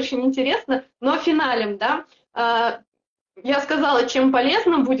просто очень интересно, но финалем, да, я сказала, чем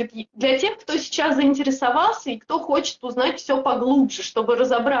полезно будет для тех, кто сейчас заинтересовался и кто хочет узнать все поглубже, чтобы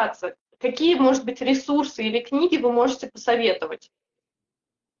разобраться. Какие, может быть, ресурсы или книги вы можете посоветовать?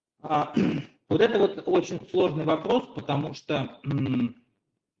 Вот это вот очень сложный вопрос, потому что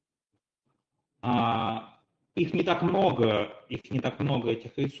их не так много,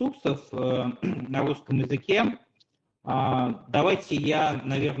 этих ресурсов на русском языке. Давайте я,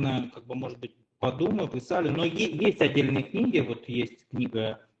 наверное, как бы, может быть, подумаю, представлю. Но есть отдельные книги, вот есть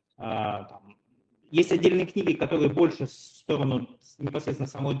книга, есть отдельные книги, которые больше в сторону непосредственно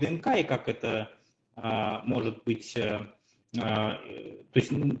самой ДНК и как это может быть, то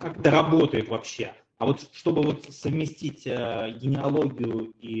есть как это работает вообще. А вот чтобы вот совместить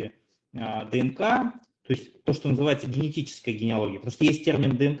генеалогию и ДНК, то есть то, что называется генетическая генеалогия, потому что есть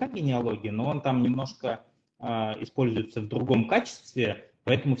термин ДНК-генеалогия, но он там немножко используется в другом качестве,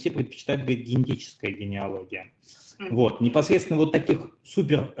 поэтому все предпочитают говорить генетическая генеалогия. Вот. Непосредственно вот таких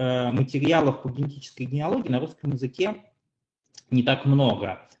супер материалов по генетической генеалогии на русском языке не так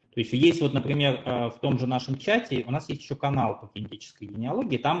много. То есть есть вот, например, в том же нашем чате у нас есть еще канал по генетической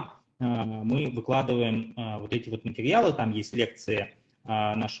генеалогии, там мы выкладываем вот эти вот материалы, там есть лекции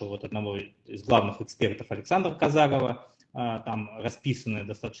нашего вот одного из главных экспертов Александра Казарова, там расписаны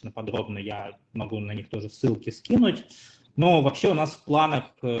достаточно подробно, я могу на них тоже ссылки скинуть. Но вообще у нас в планах,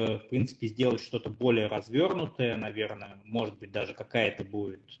 в принципе, сделать что-то более развернутое, наверное, может быть, даже какая-то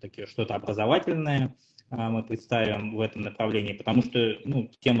будет что-то образовательное мы представим в этом направлении, потому что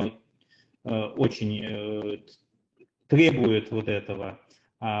тема очень требует вот этого,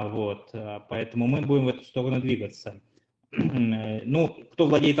 поэтому мы будем в эту сторону двигаться. Ну, кто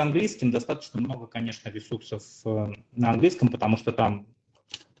владеет английским, достаточно много, конечно, ресурсов на английском, потому что там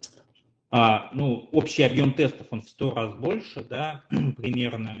ну, общий объем тестов, он в 100 раз больше, да,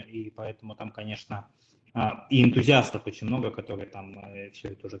 примерно, и поэтому там, конечно, и энтузиастов очень много, которые там все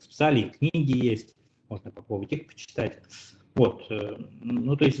это уже списали, и книги есть, можно попробовать их почитать. Вот,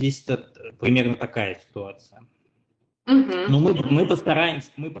 ну, то есть здесь примерно такая ситуация. Но мы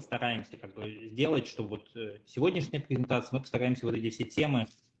постараемся как бы сделать, что вот сегодняшняя презентация, мы постараемся вот эти все темы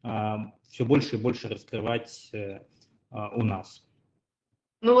все больше и больше раскрывать у нас.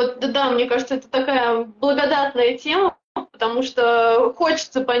 Ну вот, да, мне кажется, это такая благодатная тема, потому что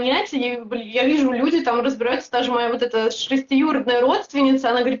хочется понять, и я вижу, люди там разбираются, даже моя вот эта шестиюродная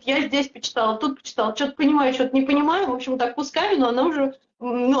родственница, она говорит, я здесь почитала, тут почитала, что-то понимаю, что-то не понимаю, в общем, так кусками, но она уже,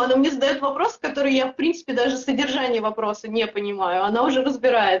 ну, она мне задает вопросы, которые я, в принципе, даже содержание вопроса не понимаю, она уже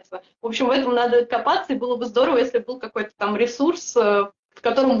разбирается. В общем, в этом надо копаться, и было бы здорово, если был какой-то там ресурс, в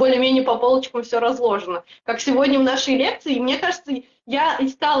котором более-менее по полочкам все разложено. Как сегодня в нашей лекции, и мне кажется, я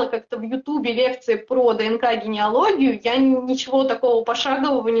искала как-то в Ютубе лекции про ДНК-генеалогию, я ничего такого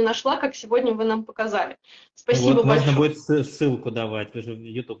пошагового не нашла, как сегодня вы нам показали. Спасибо Вот, большое. можно будет ссылку давать, вы же в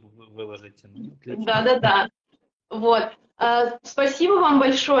YouTube выложите. Ну, Да-да-да. Вот. Спасибо вам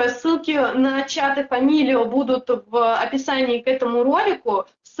большое. Ссылки на чат и фамилию будут в описании к этому ролику.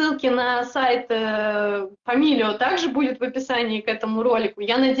 Ссылки на сайт фамилию также будет в описании к этому ролику.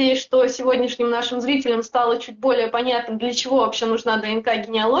 Я надеюсь, что сегодняшним нашим зрителям стало чуть более понятно, для чего вообще нужна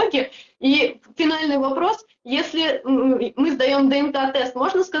ДНК-генеалогия. И финальный вопрос. Если мы сдаем ДНК-тест,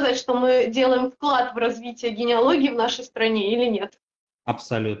 можно сказать, что мы делаем вклад в развитие генеалогии в нашей стране или нет?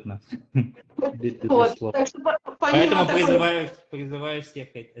 Абсолютно. Вот. Так что, Поэтому призываю всех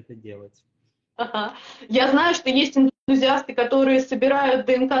это делать. Ага. Я знаю, что есть энтузиасты, которые собирают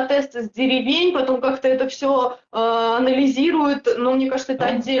ДНК-тесты с деревень, потом как-то это все анализируют, но мне кажется, это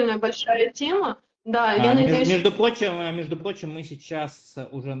отдельная большая тема. Да, я надеюсь... Между прочим, мы сейчас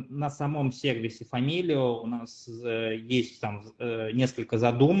уже на самом сервисе Фамилио, у нас есть там несколько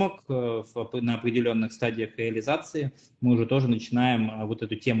задумок на определенных стадиях реализации. Мы уже тоже начинаем вот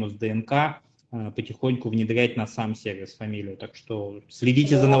эту тему с ДНК потихоньку внедрять на сам сервис Фамилио. Так что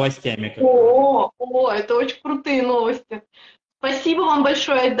следите за новостями. Это очень крутые новости. Спасибо вам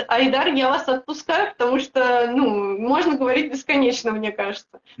большое, Айдар, я вас отпускаю, потому что, ну, можно говорить бесконечно, мне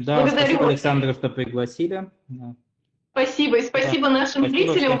кажется. Да, благодарю. Спасибо, Александр, что пригласили. Спасибо, и спасибо нашим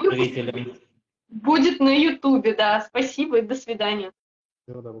зрителям. Зрителям. Будет на Ютубе, да. Спасибо и до свидания.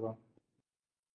 Всего доброго.